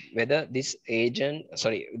this whether this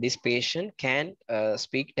patient can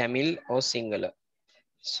speak Tamil or Sinhala.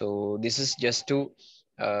 So this is just to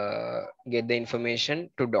get the information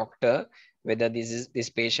to doctor whether this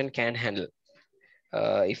patient can handle.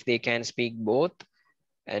 If they can speak both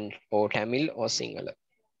and or Tamil or Sinhala.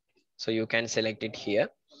 So you can select it here.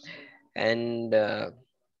 And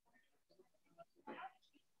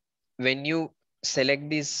when you select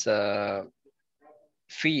these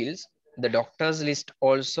fields, the doctors list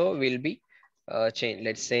also will be changed.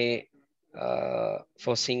 Let's say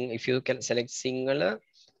if you can select Sinhala,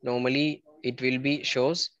 normally it will be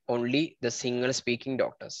shows only the Sinhala speaking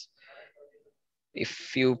doctors.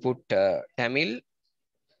 If you put Tamil,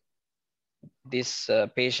 this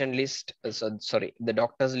patient list, sorry, the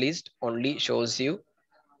doctors list only shows you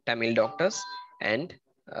Tamil doctors and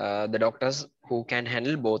the doctors who can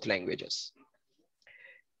handle both languages.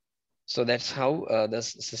 So that's how the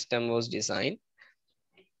system was designed.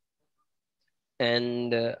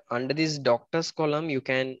 And under this doctors column, you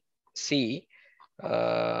can see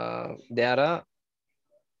there are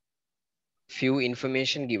few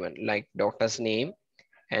information given like doctor's name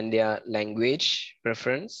and their language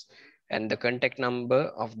preference and the contact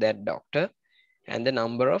number of that doctor and the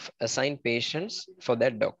number of assigned patients for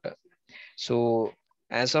that doctor. So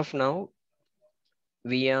as of now,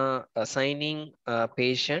 we are assigning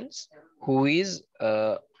patients who is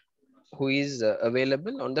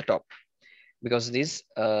available on the top, because this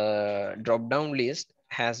drop down list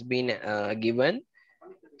has been given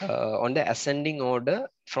on the ascending order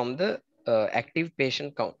from the active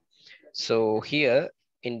patient count. So here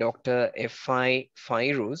in Dr. F.I.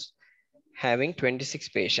 Fairuz having 26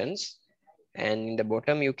 patients, and in the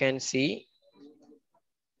bottom you can see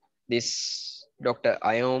this Dr.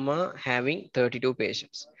 Ioma having 32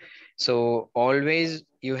 patients. So always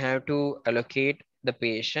you have to allocate the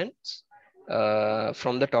patients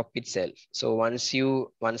from the top itself. So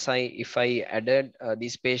if I added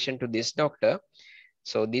this patient to this doctor,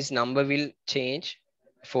 so this number will change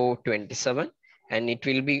for 27, and it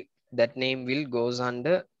will be, that name will goes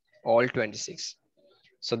under all 26.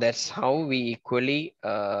 So that's how we equally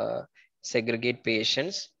segregate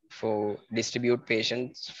patients for distribute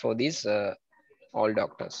patients for these all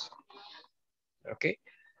doctors. Okay.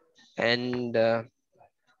 And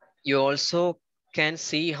you also can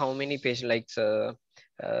see how many patients, like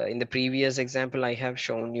in the previous example, I have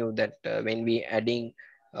shown you that when we adding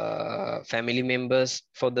family members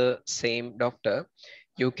for the same doctor,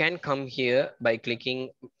 you can come here by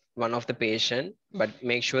clicking one of the patient, but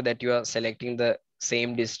make sure that you are selecting the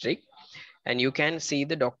same district, and you can see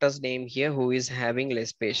the doctor's name here who is having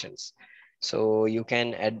less patients. So you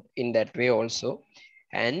can add in that way also.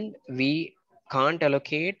 And we can't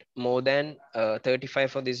allocate more than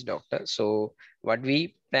 35 for this doctor. So what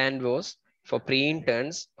we planned was, for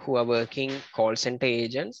pre-interns who are working call center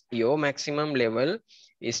agents, your maximum level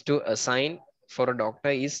is to assign for a doctor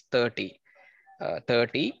is 30.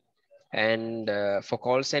 And for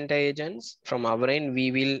call center agents from our end,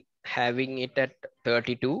 we will having it at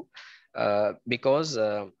 32, because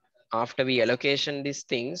after we allocation these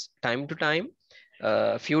things time to time,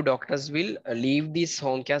 few doctors will leave this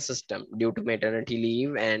home care system due to maternity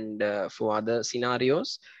leave, and for other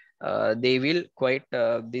scenarios they will quit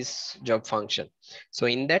this job function. So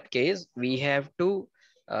in that case, we have to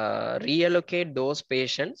reallocate those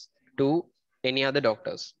patients to any other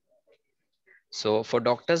doctors. So for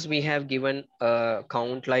doctors, we have given a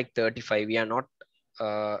count like 35. We are not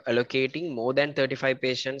allocating more than 35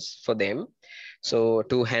 patients for them. So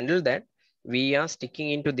to handle that, we are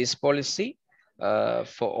sticking into this policy. For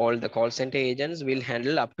all the call center agents will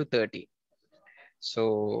handle up to 30.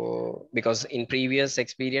 So because in previous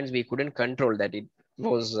experience, we couldn't control that. It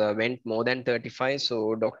was went more than 35.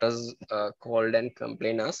 So doctors called and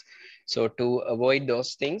complained us. So to avoid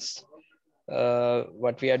those things,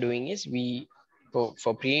 what we are doing is,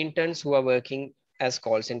 for pre-interns who are working as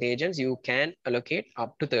call center agents, you can allocate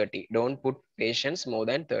up to 30. Don't put patients more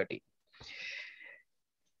than 30.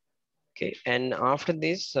 Okay, and after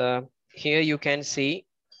this, here you can see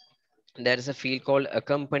there is a field called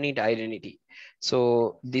accompanied identity.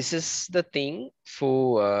 So this is the thing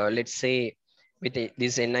for, let's say, with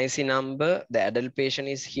this NIC number, the adult patient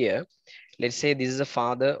is here. Let's say this is a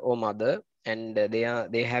father or mother, and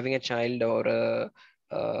they having a child or a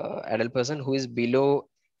adult person who is below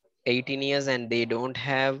 18 years, and they don't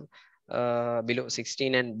have below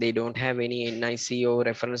 16, and they don't have any NIC or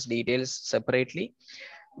reference details separately.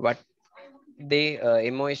 What they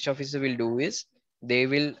MOH officer will do is they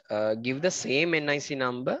will give the same NIC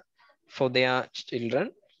number for their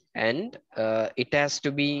children, and it has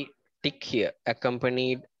to be tick here,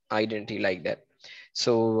 accompanied identity, like that.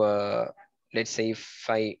 So let's say if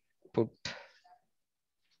I put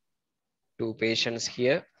two patients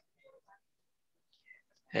here,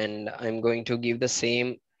 and I'm going to give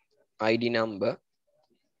the ID number,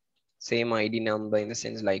 same ID number in the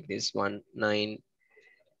sense like this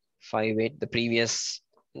 1958, the previous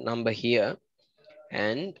number here,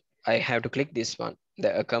 and I have to click this one,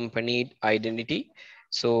 the accompanied identity.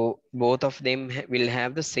 So both of them will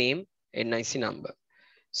have the same NIC number.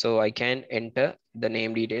 So I can enter the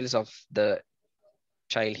name details of the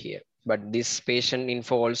child here. But this patient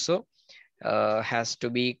info also has to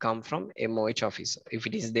be come from MOH officer. If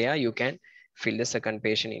it is there, you can fill the second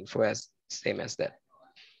patient info as same as that.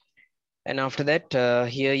 And after that,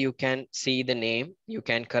 here you can see the name. You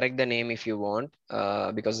can correct the name if you want,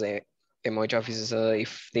 because the MOH officer,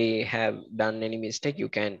 if they have done any mistake, you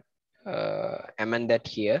can amend that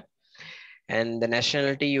here. And the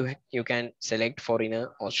nationality you can select foreigner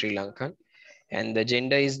or Sri Lankan. And the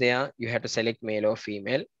gender is there. You have to select male or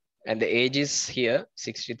female. And the age is here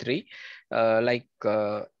 63.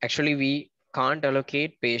 Actually, we can't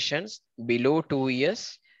allocate patients below 2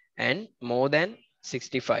 years and more than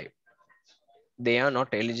 65. They are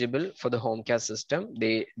not eligible for the home care system.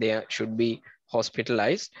 Should be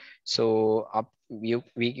hospitalized. So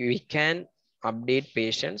we can update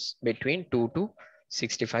patients between 2 to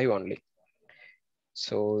 65 only.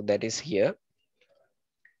 So that is here.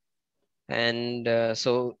 And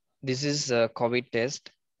so this is a COVID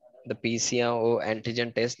test, the PCR or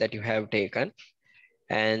antigen test that you have taken,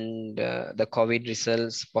 and the COVID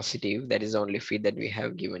results positive. That is the only feed that we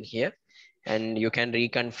have given here. And you can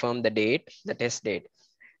reconfirm the date, the test date.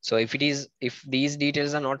 So if these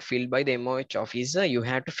details are not filled by the MOH officer, you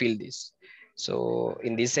have to fill this. So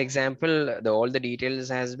in this example, all the details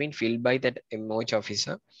has been filled by that MOH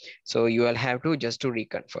officer. So you will have to just to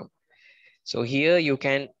reconfirm. So here you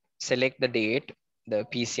can select the date, the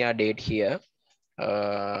PCR date here,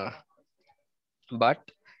 but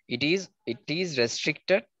it is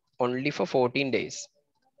restricted only for 14 days.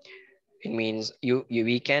 It means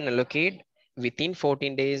we can allocate within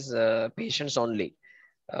 14 days patients only.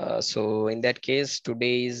 So in that case,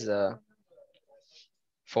 today is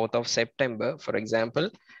 4th of September, for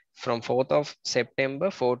example. From 4th of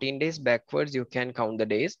September, 14 days backwards, you can count the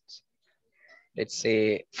days. Let's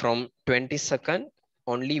say from 22nd,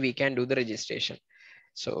 only we can do the registration.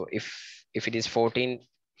 So if it is 14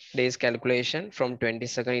 days calculation, from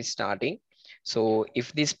 22nd is starting. So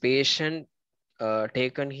if this patient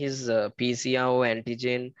taken his PCR or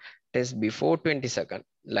antigen test before 22nd,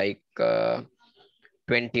 like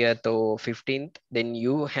 20th or 15th, then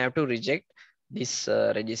you have to reject this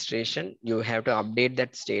registration. You have to update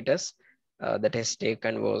that status. The test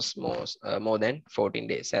taken was more than 14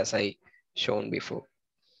 days, as I shown before.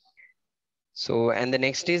 So, and the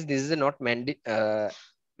next is, this is not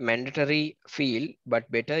mandatory field, but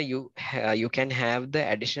better you can have the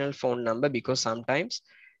additional phone number, because sometimes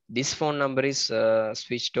this phone number is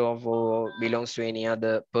switched off or belongs to any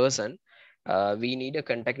other person. We need a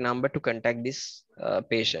contact number to contact this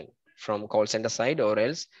patient from call center side or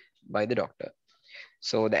else by the doctor.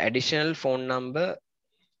 So the additional phone number,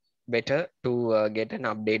 better to get an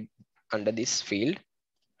update under this field.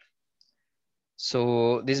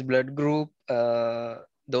 So this blood group,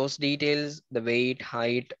 those details, the weight,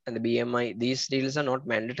 height, and the BMI, these details are not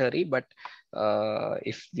mandatory, but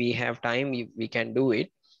if we have time, we can do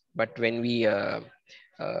it. But when we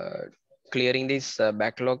clearing this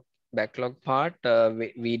backlog part,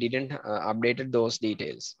 we didn't updated those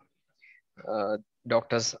details.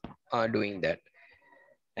 Doctors are doing that.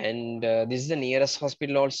 And this is the nearest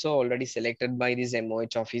hospital also already selected by this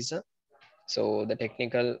MOH officer. So the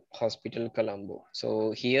technical hospital Colombo.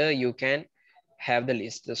 So here you can have the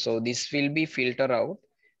list. So this will be filtered out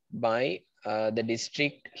by the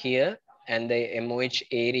district here and the MOH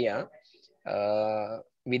area.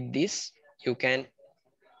 With this, you can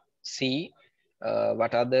see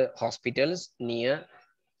what are the hospitals nearest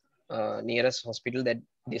hospital that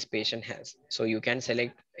this patient has. So you can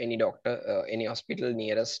select any doctor, any hospital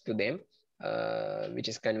nearest to them, which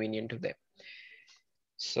is convenient to them.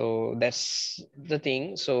 So that's the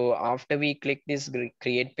thing. So after we click this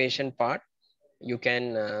create patient part, you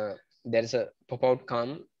can there's a pop-out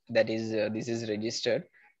come that is this is registered.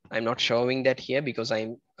 I'm not showing that here because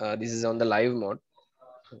I'm this is on the live mode.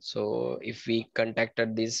 So if we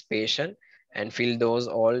contacted this patient and fill those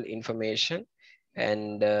all information,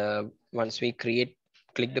 and once we click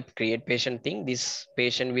the create patient thing, this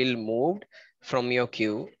patient will moved from your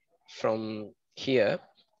queue. From here,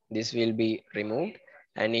 this will be removed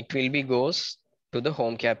and it will be goes to the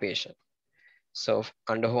home care patient. So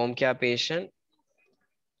under home care patient,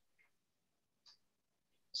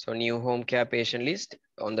 so new home care patient list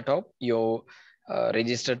on the top, your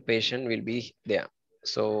registered patient will be there.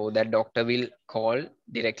 So that doctor will call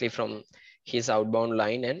directly from his outbound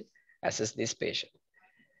line and assess this patient.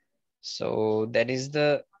 So that is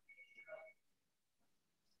the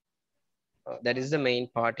main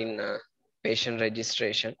part in patient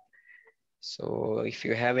registration. So if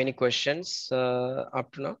you have any questions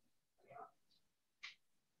up to now.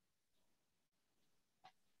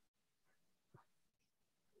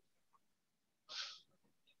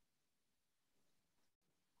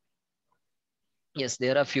 Yes,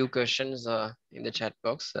 there are a few questions in the chat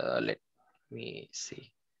box. Let me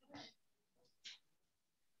see.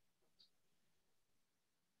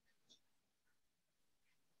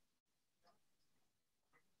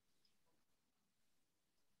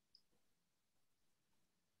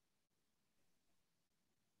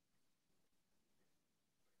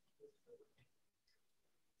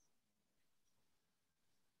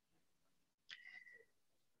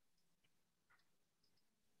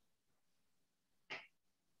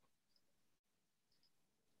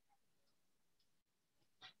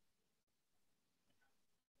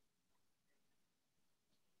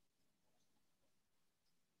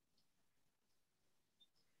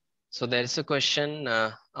 So there is a question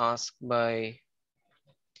asked by,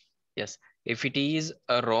 yes, if it is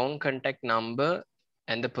a wrong contact number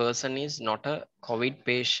and the person is not a COVID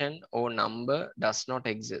patient or number does not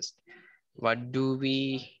exist, what do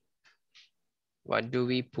we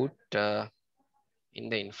put in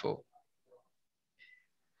the info?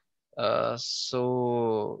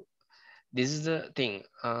 So this is the thing.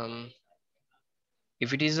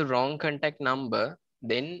 If it is a wrong contact number,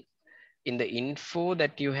 then in the info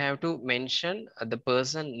that you have to mention the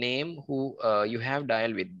person name who you have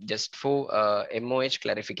dialed with, just for MOH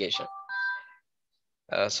clarification.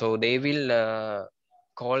 So they will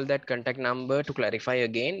call that contact number to clarify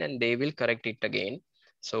again and they will correct it again.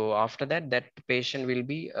 So after that, that patient will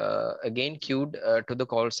be again queued to the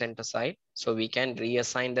call center side. So we can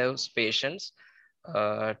reassign those patients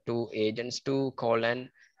to agents to call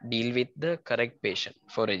and deal with the correct patient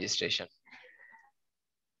for registration.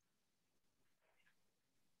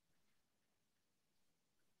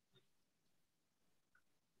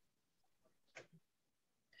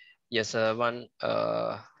 Yes,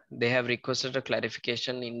 they have requested a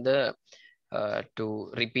clarification in the to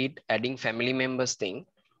repeat adding family members thing.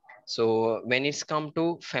 So when it's come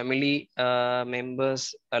to family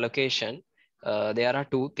members allocation, there are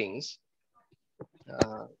two things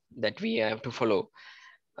uh, that we have to follow.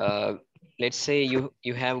 Uh, let's say you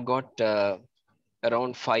have got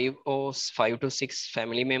around five to six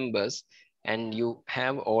family members, and you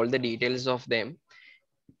have all the details of them,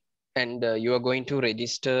 and you are going to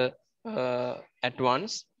register at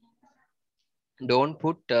once. Don't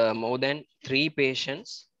put more than three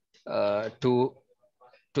patients to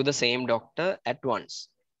the same doctor at once.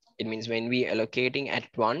 It means when we allocating at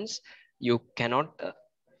once, you cannot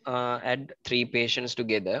add three patients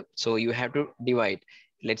together. So you have to divide.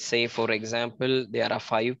 Let's say, for example, there are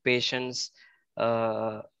five patients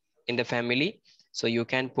uh, in the family. So you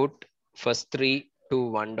can put first three to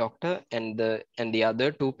one doctor and the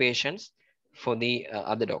other two patients for the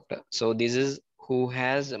other doctor. So this is who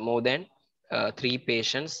has more than three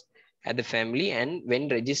patients at the family and when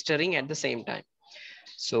registering at the same time.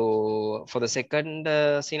 So for the second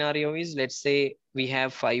scenario is, let's say we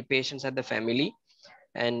have five patients at the family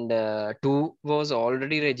and two was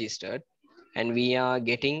already registered and we are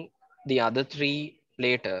getting the other three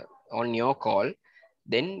later on your call,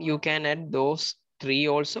 then you can add those three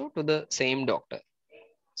also to the same doctor.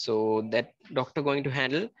 So that doctor going to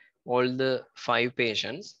handle all the five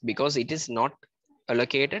patients because it is not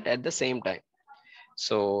allocated at the same time.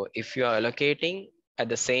 So if you are allocating at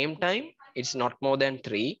the same time, it's not more than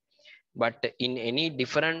three, but in any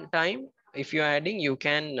different time, if you're adding, you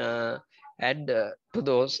can add to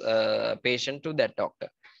those patient to that doctor.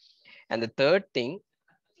 And the third thing,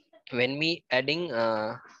 when we adding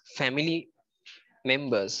family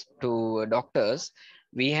members to doctors,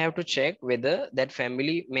 we have to check whether that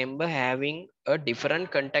family member having a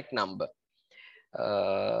different contact number.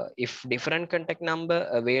 If different contact number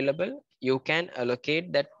available, you can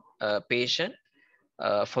allocate that patient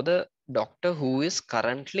for the doctor who is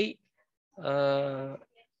currently uh,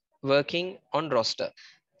 working on roster.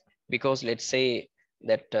 Because let's say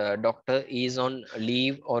that doctor is on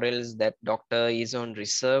leave, or else that doctor is on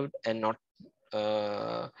reserved and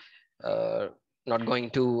uh, uh, not going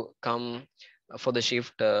to come for the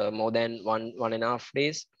shift more than 1.5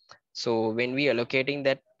 days. So when we allocating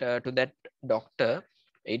that to that doctor,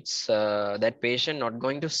 it's that patient not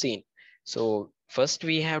going to seen. So first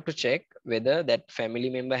we have to check whether that family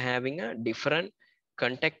member having a different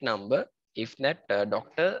contact number if that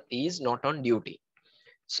doctor is not on duty.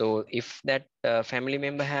 So if that family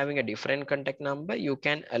member having a different contact number, you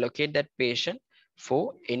can allocate that patient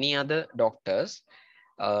for any other doctors.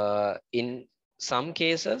 In some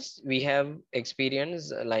cases, we have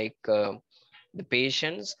experience like the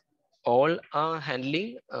patients all are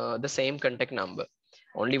handling the same contact number.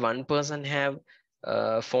 Only one person have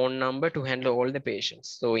phone number to handle all the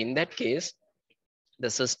patients. So in that case, the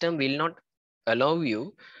system will not allow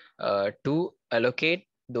you to allocate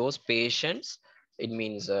those patients. It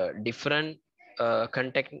means different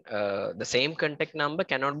contact, the same contact number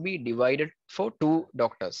cannot be divided for two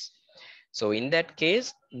doctors. So in that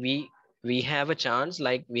case, we have a chance,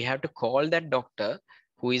 like we have to call that doctor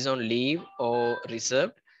who is on leave or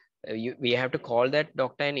reserved. We have to call that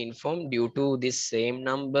doctor and inform, due to this same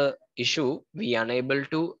number issue, we unable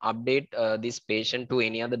to update this patient to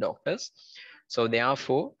any other doctors. So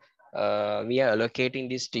therefore, we are allocating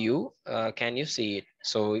this to you. Can you see it?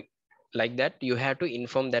 So like that, you have to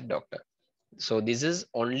inform that doctor. So this is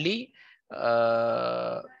only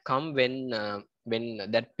come when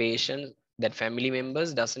that patient, that family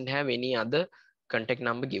members doesn't have any other contact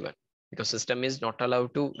number given, because system is not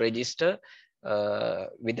allowed to register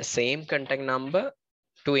with the same contact number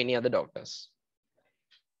to any other doctors.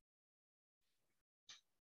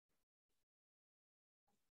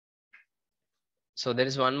 So there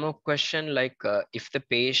is one more question, like if the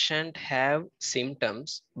patient have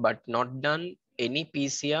symptoms but not done any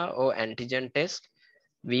PCR or antigen test,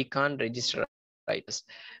 we can't register, right?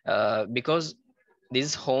 Because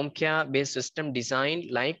this home care based system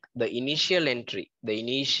designed like the initial entry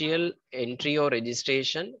or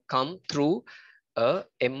registration come through a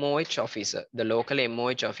MOH officer, the local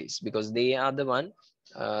MOH office, because they are the one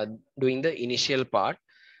doing the initial part.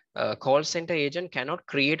 Call center agent cannot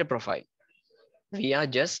create a profile. We are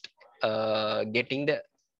just getting the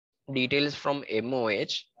details from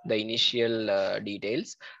MOH, the initial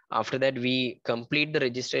details. After that, we complete the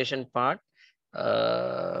registration part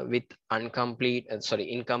with incomplete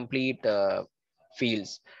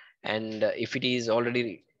fields. And if it is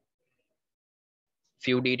already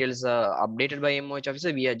few details updated by MOH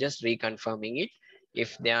officer, we are just reconfirming it.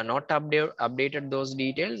 If they are not updated those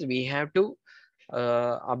details, we have to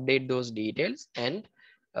update those details and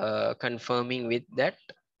confirming with that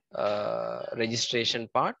registration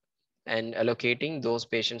part and allocating those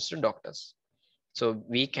patients to doctors. So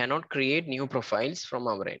we cannot create new profiles from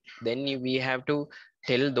our end. Then we have to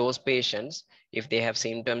tell those patients if they have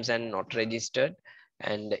symptoms and not registered,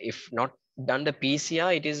 and if not done the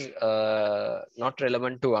PCR, it is not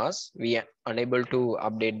relevant to us. We are unable to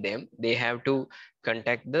update them. They have to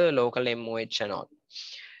contact the local MOH and all.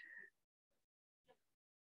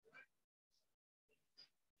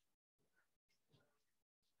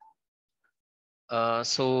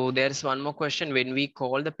 So there's one more question. When we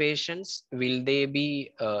call the patients, will they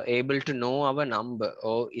be able to know our number,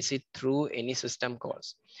 or is it through any system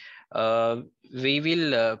calls? We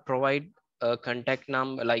will provide a contact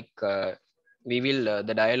number, like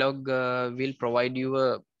the dialogue will provide you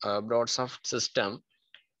a broadsoft system,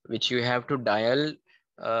 which you have to dial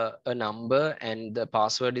a number and the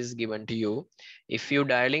password is given to you. If you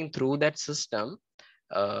dialing through that system,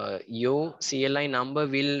 your CLI number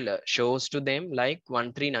will shows to them like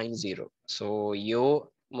 1390. So your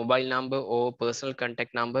mobile number or personal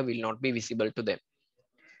contact number will not be visible to them.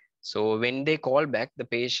 So when they call back, the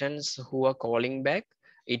patients who are calling back,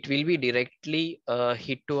 it will be directly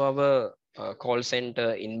hit to our call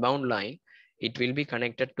center inbound line. It will be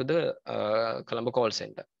connected to the Colombo call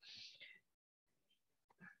center.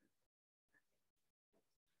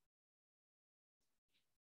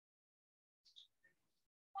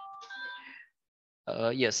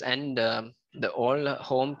 Yes, and the all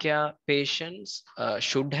home care patients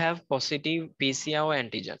should have positive PCR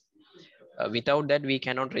antigen. Without that, we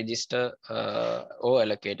cannot register or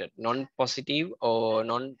allocate it. Non-positive or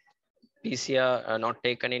non-PCR, not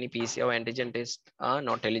taken any PCR or antigen test are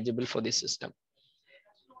not eligible for this system.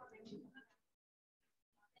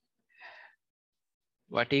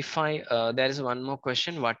 What if there is one more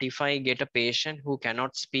question. What if I get a patient who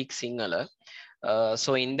cannot speak Sinhala?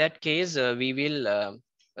 So in that case, we will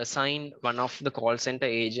assign one of the call center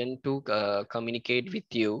agent to communicate with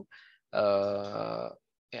you. Uh,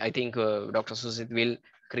 I think Dr. Susit will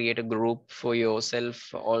create a group for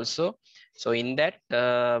yourself also. So in that,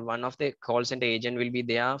 one of the call center agent will be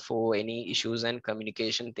there for any issues and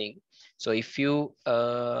communication thing. So if you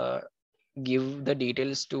give the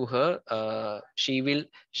details to her, she will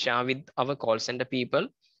share with our call center people,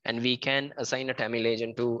 and we can assign a Tamil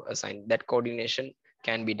agent to assign that. Coordination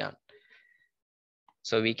can be done,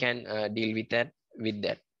 so we can deal with that with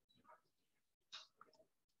that.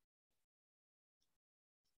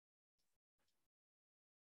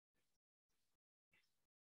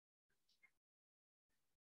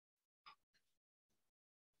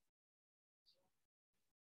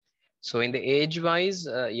 So in the age wise,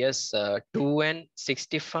 yes, 2 and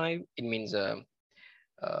 65, it means the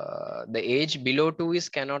age below 2 is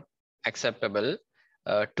cannot acceptable.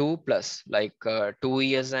 2 plus, like 2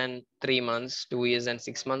 years and 3 months, 2 years and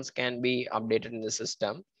 6 months can be updated in the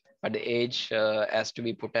system, but the age has to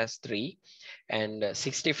be put as 3. And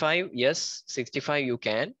 65, yes, 65 you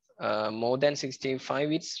can. More than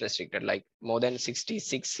 65 it's restricted, like more than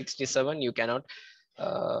 66, 67 you cannot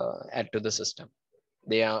add to the system.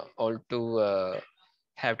 They are all to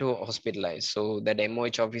have to hospitalize, so that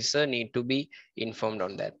MOH officer need to be informed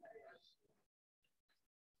on that.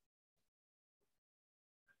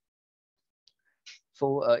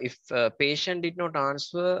 So if patient did not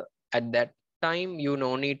answer at that time, you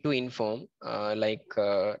no need to inform, like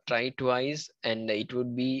try twice, and it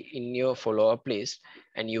would be in your follow-up list,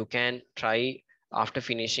 and you can try after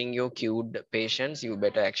finishing your queued patients. You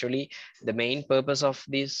better actually, the main purpose of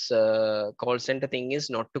this call center thing is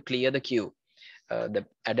not to clear the queue, the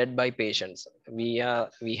added by patients. We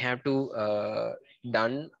have to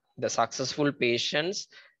done the successful patients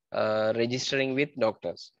registering with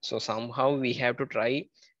doctors. So somehow we have to try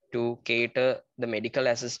to cater the medical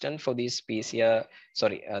assistant for these PCR,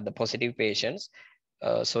 sorry, the positive patients.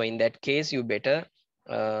 So in that case, you better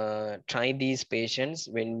try these patients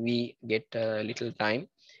when we get a little time,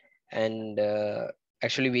 and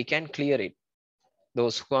actually we can clear it.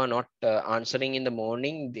 Those who are not answering in the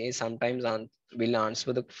morning, they sometimes will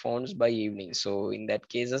answer the phones by evening. So in that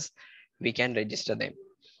cases, we can register them.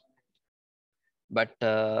 But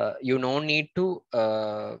you no need to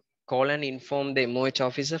call and inform the MOH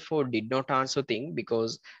officer for did not answer thing,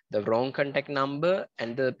 because the wrong contact number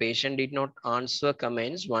and the patient did not answer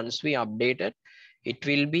comments, once we update it, it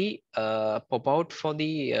will be pop out for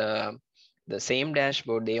the same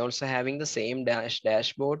dashboard. They also having the same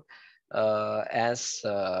dashboard as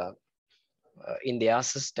in their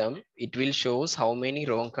system. It will shows how many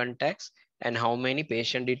wrong contacts and how many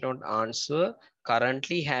patient did not answer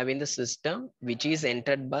currently have in the system, which is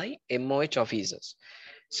entered by MOH officers.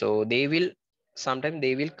 So they will, sometimes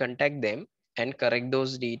they will contact them and correct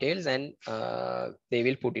those details, and they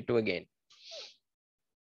will put it to again.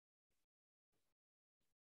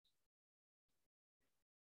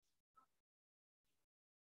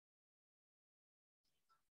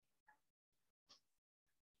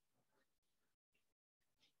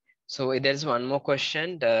 So there's one more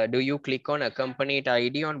question. Do you click on accompanied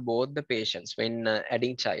ID on both the patients when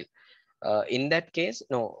adding child? In that case,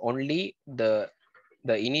 no, only the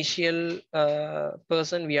initial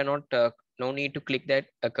person, we are not, no need to click that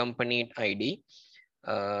accompanied ID.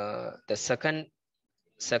 The second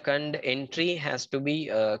entry has to be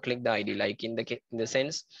click the ID, like in the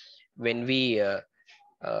sense when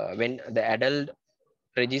when the adult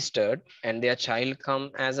registered and their child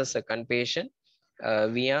come as a second patient,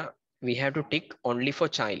 we have to tick only for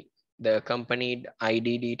child, the accompanied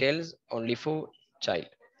ID details only for child.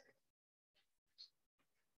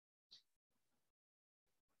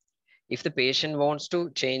 If the patient wants to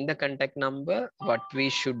change the contact number, what we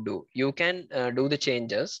should do, you can do the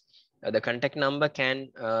changes. The contact number can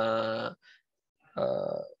uh,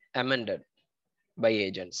 amended by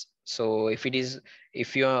agents. So if it is,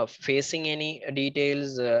 if you are facing any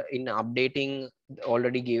details in updating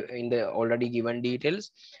in the already given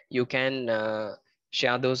details, you can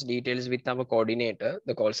share those details with our coordinator,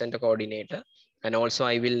 the call center coordinator. And also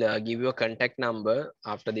I will give you a contact number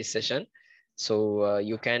after this session, so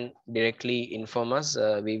you can directly inform us.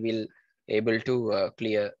 We will able to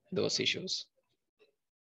clear those issues.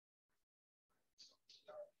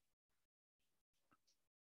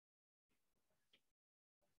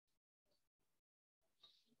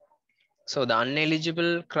 So the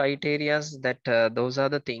uneligible criterias, that those are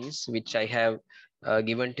the things which I have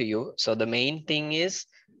given to you. So the main thing is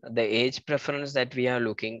the age preference that we are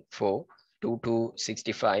looking for, 2 to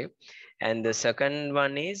 65. And the second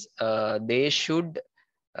one is they should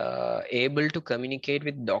able to communicate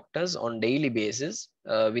with doctors on daily basis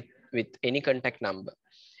with any contact number.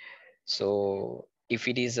 So if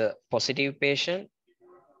it is a positive patient,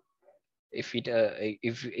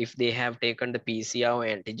 if they have taken the PCR or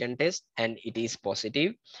antigen test and it is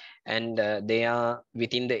positive, and they are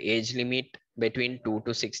within the age limit between 2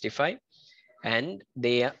 to 65, and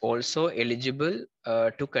they are also eligible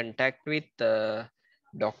to contact with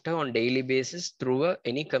doctor on daily basis through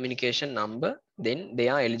any communication number, then they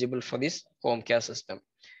are eligible for this home care system.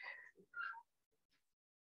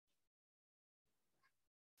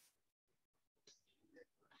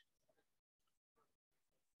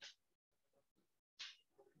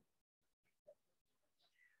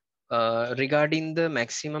 Regarding the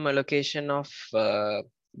maximum allocation of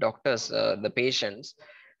doctors, the patients,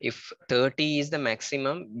 if 30 is the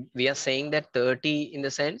maximum, we are saying that 30 in the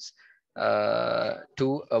sense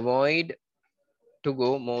to avoid to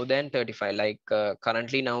go more than 35. Like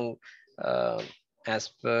currently now, uh, as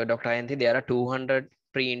per Dr. Ayanti, there are 200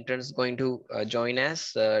 pre-interns going to join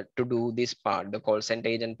us to do this part, the call center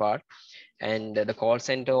agent part. And the call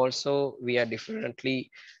center also, we are differently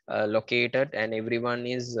located, and everyone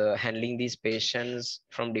is handling these patients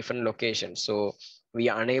from different locations, so we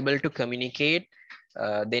are unable to communicate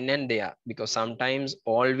then and there, because sometimes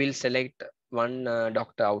all will select one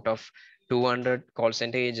doctor out of 200 call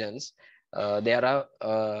center agents. There are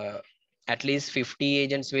at least 50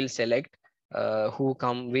 agents will select who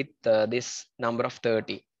come with this number of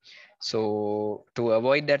 30. So to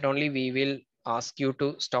avoid that only, we will ask you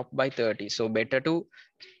to stop by 30. So better to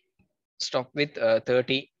stop with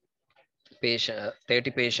 30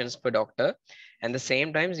 patients per doctor. And the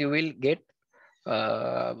same times you will get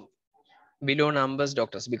uh, below numbers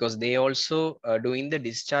doctors, because they also doing the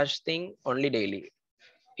discharge thing only daily.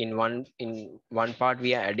 In one part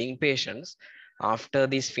we are adding patients after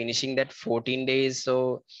this finishing that 14 days,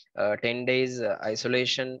 so 10 days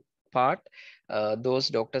isolation part, those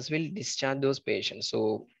doctors will discharge those patients,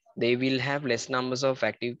 so they will have less numbers of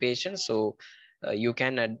active patients, so you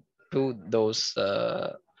can add to those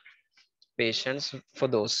patients for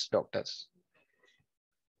those doctors.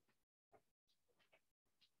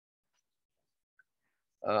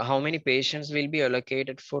 How many patients will be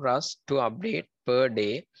allocated for us to update per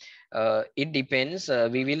day? It depends.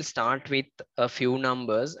 We will start with a few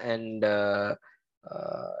numbers, and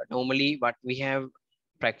normally what we have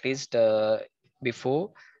practiced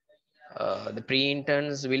before, the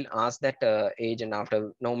pre-interns will ask that agent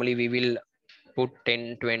after. Normally we will put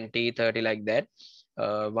 10, 20, 30 like that.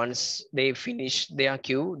 Once they finish their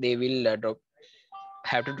queue, they will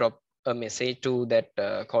have to drop a message to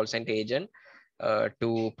that call center agent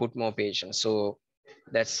to put more patients. So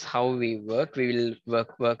that's how we work. We will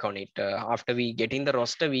work on it. After we get in the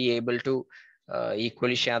roster, we able to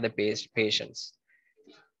equally share the patients.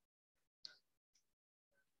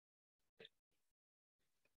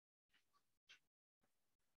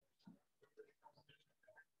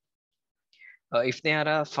 If there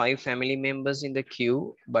are 5 family members in the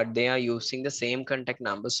queue, but they are using the same contact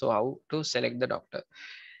number, so how to select the doctor?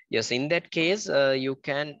 Yes, in that case, you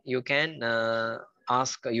can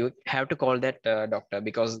ask. You have to call that doctor,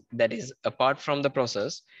 because that is apart from the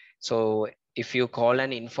process. So if you call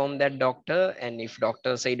and inform that doctor, and if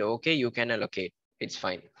doctor said okay, you can allocate. It's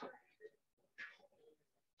fine.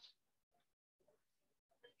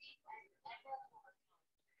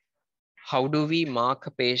 How do we mark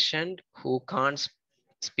a patient who can't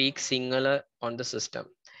speak Sinhala on the system?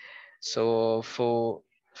 So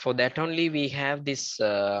for that only, we have this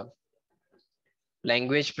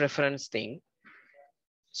language preference thing.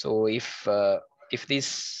 So if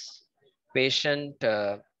this patient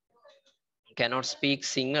cannot speak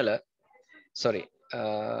Sinhala, sorry,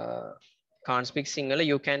 can't speak Sinhala,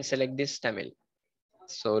 you can select this Tamil.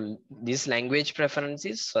 So this language preference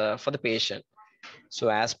is for the patient. So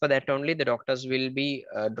as per that only, the doctors will be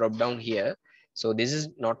dropped down here. So this is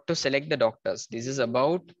not to select the doctors. This is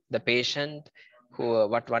about the patient who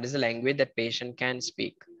what is the language that patient can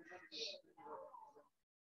speak.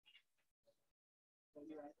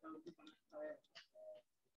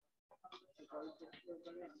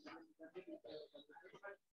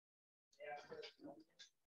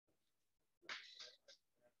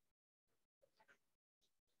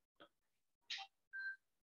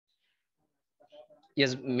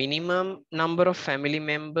 Yes, minimum number of family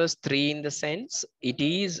members, 3, in the sense it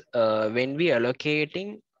is when we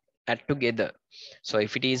allocating add together. So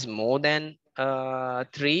if it is more than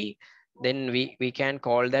three, then we can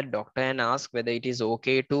call that doctor and ask whether it is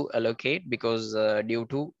okay to allocate, because due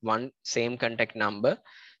to one same contact number.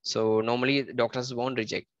 So normally doctors won't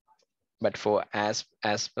reject, but for as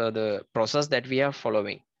per the process that we are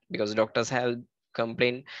following, because doctors have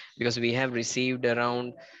complained, because we have received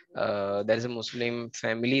around there is a Muslim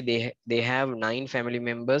family, they have 9 family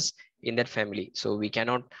members in that family, so we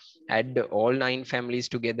cannot add all 9 families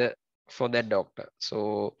together for that doctor.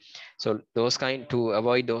 So those kind, to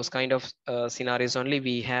avoid those kind of scenarios only,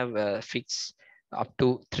 we have fixed up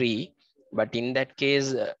to 3. But in that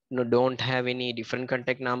case, no, don't have any different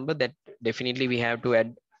contact number, that definitely we have to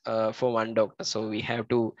add for one doctor. So we have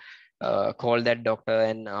to call that doctor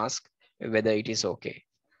and ask whether it is okay.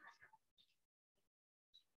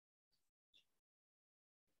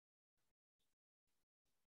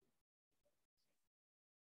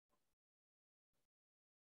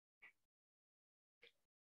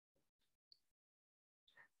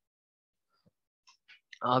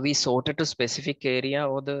 Are we sorted to specific area,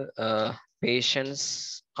 or the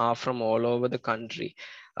patients are from all over the country?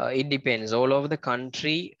 It depends. All over the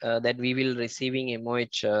country that we will receiving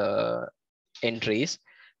MOH entries.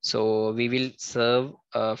 So we will serve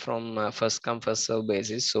from first come first serve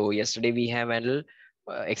basis. So yesterday we have handled,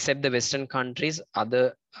 except the Western countries,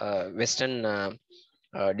 other Western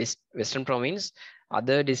province,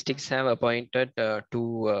 other districts have appointed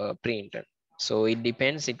to pre-intern. So it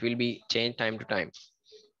depends. It will be changed time to time.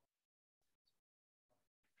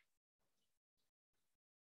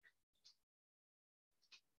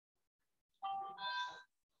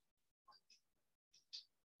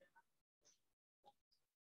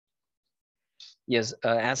 Yes,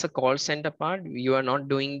 as a call center part, you are not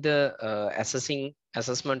doing the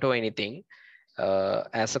assessment or anything.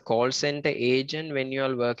 As a call center agent, when you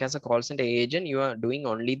all work as a call center agent, you are doing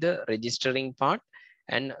only the registering part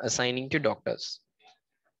and assigning to doctors.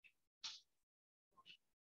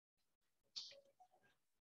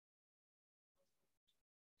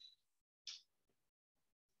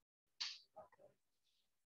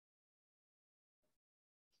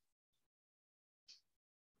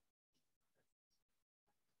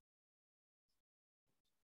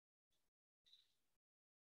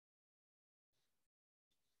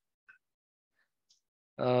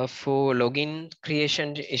 For login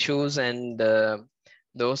creation issues and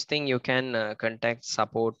those things, you can contact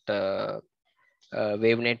support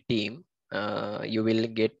WaveNet team. You will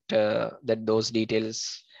get those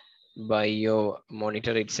details by your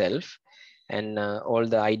monitor itself, and all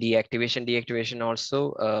the ID activation deactivation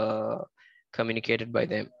also communicated by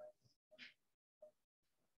them.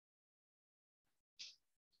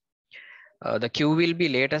 The queue will be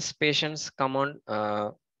latest patients come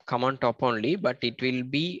on top only, but it will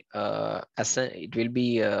be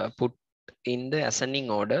put in the ascending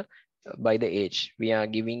order by the age. We are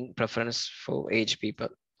giving preference for age people.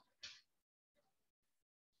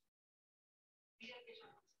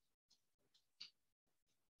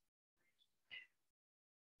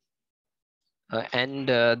 And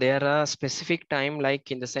there are specific time,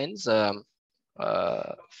 like in the sense,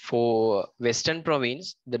 for Western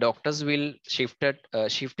province, the doctors will shift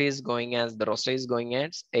is going as the roster is going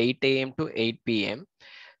as 8 a.m. to 8 p.m.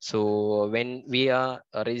 So when we are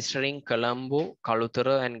registering Colombo,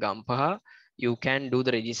 Kalutara and Gampaha, you can do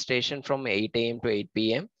the registration from 8 a.m. to 8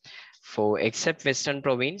 p.m. For except Western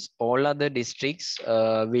province, all other districts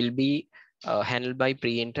will be handled by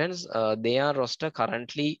pre-interns. Their roster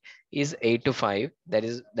currently is 8 to 5.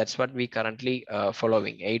 That's what we currently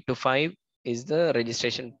following. 8 to 5 is the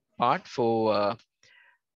registration part for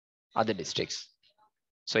other districts.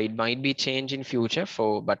 So it might be changed in future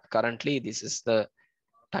but currently this is the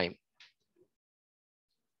time.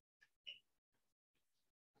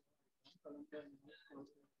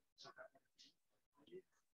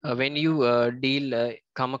 When you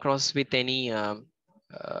come across with any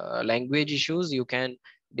language issues, you can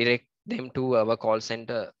direct them to our call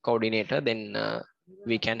center coordinator, then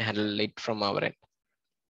we can handle it from our end.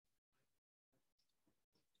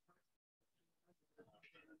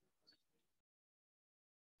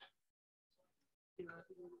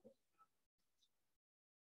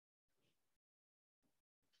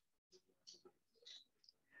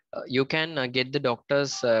 You can get the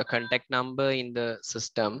doctor's contact number in the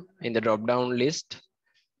system in the drop down list,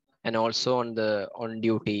 and also on the on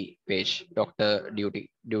duty page, doctor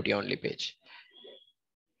duty only page.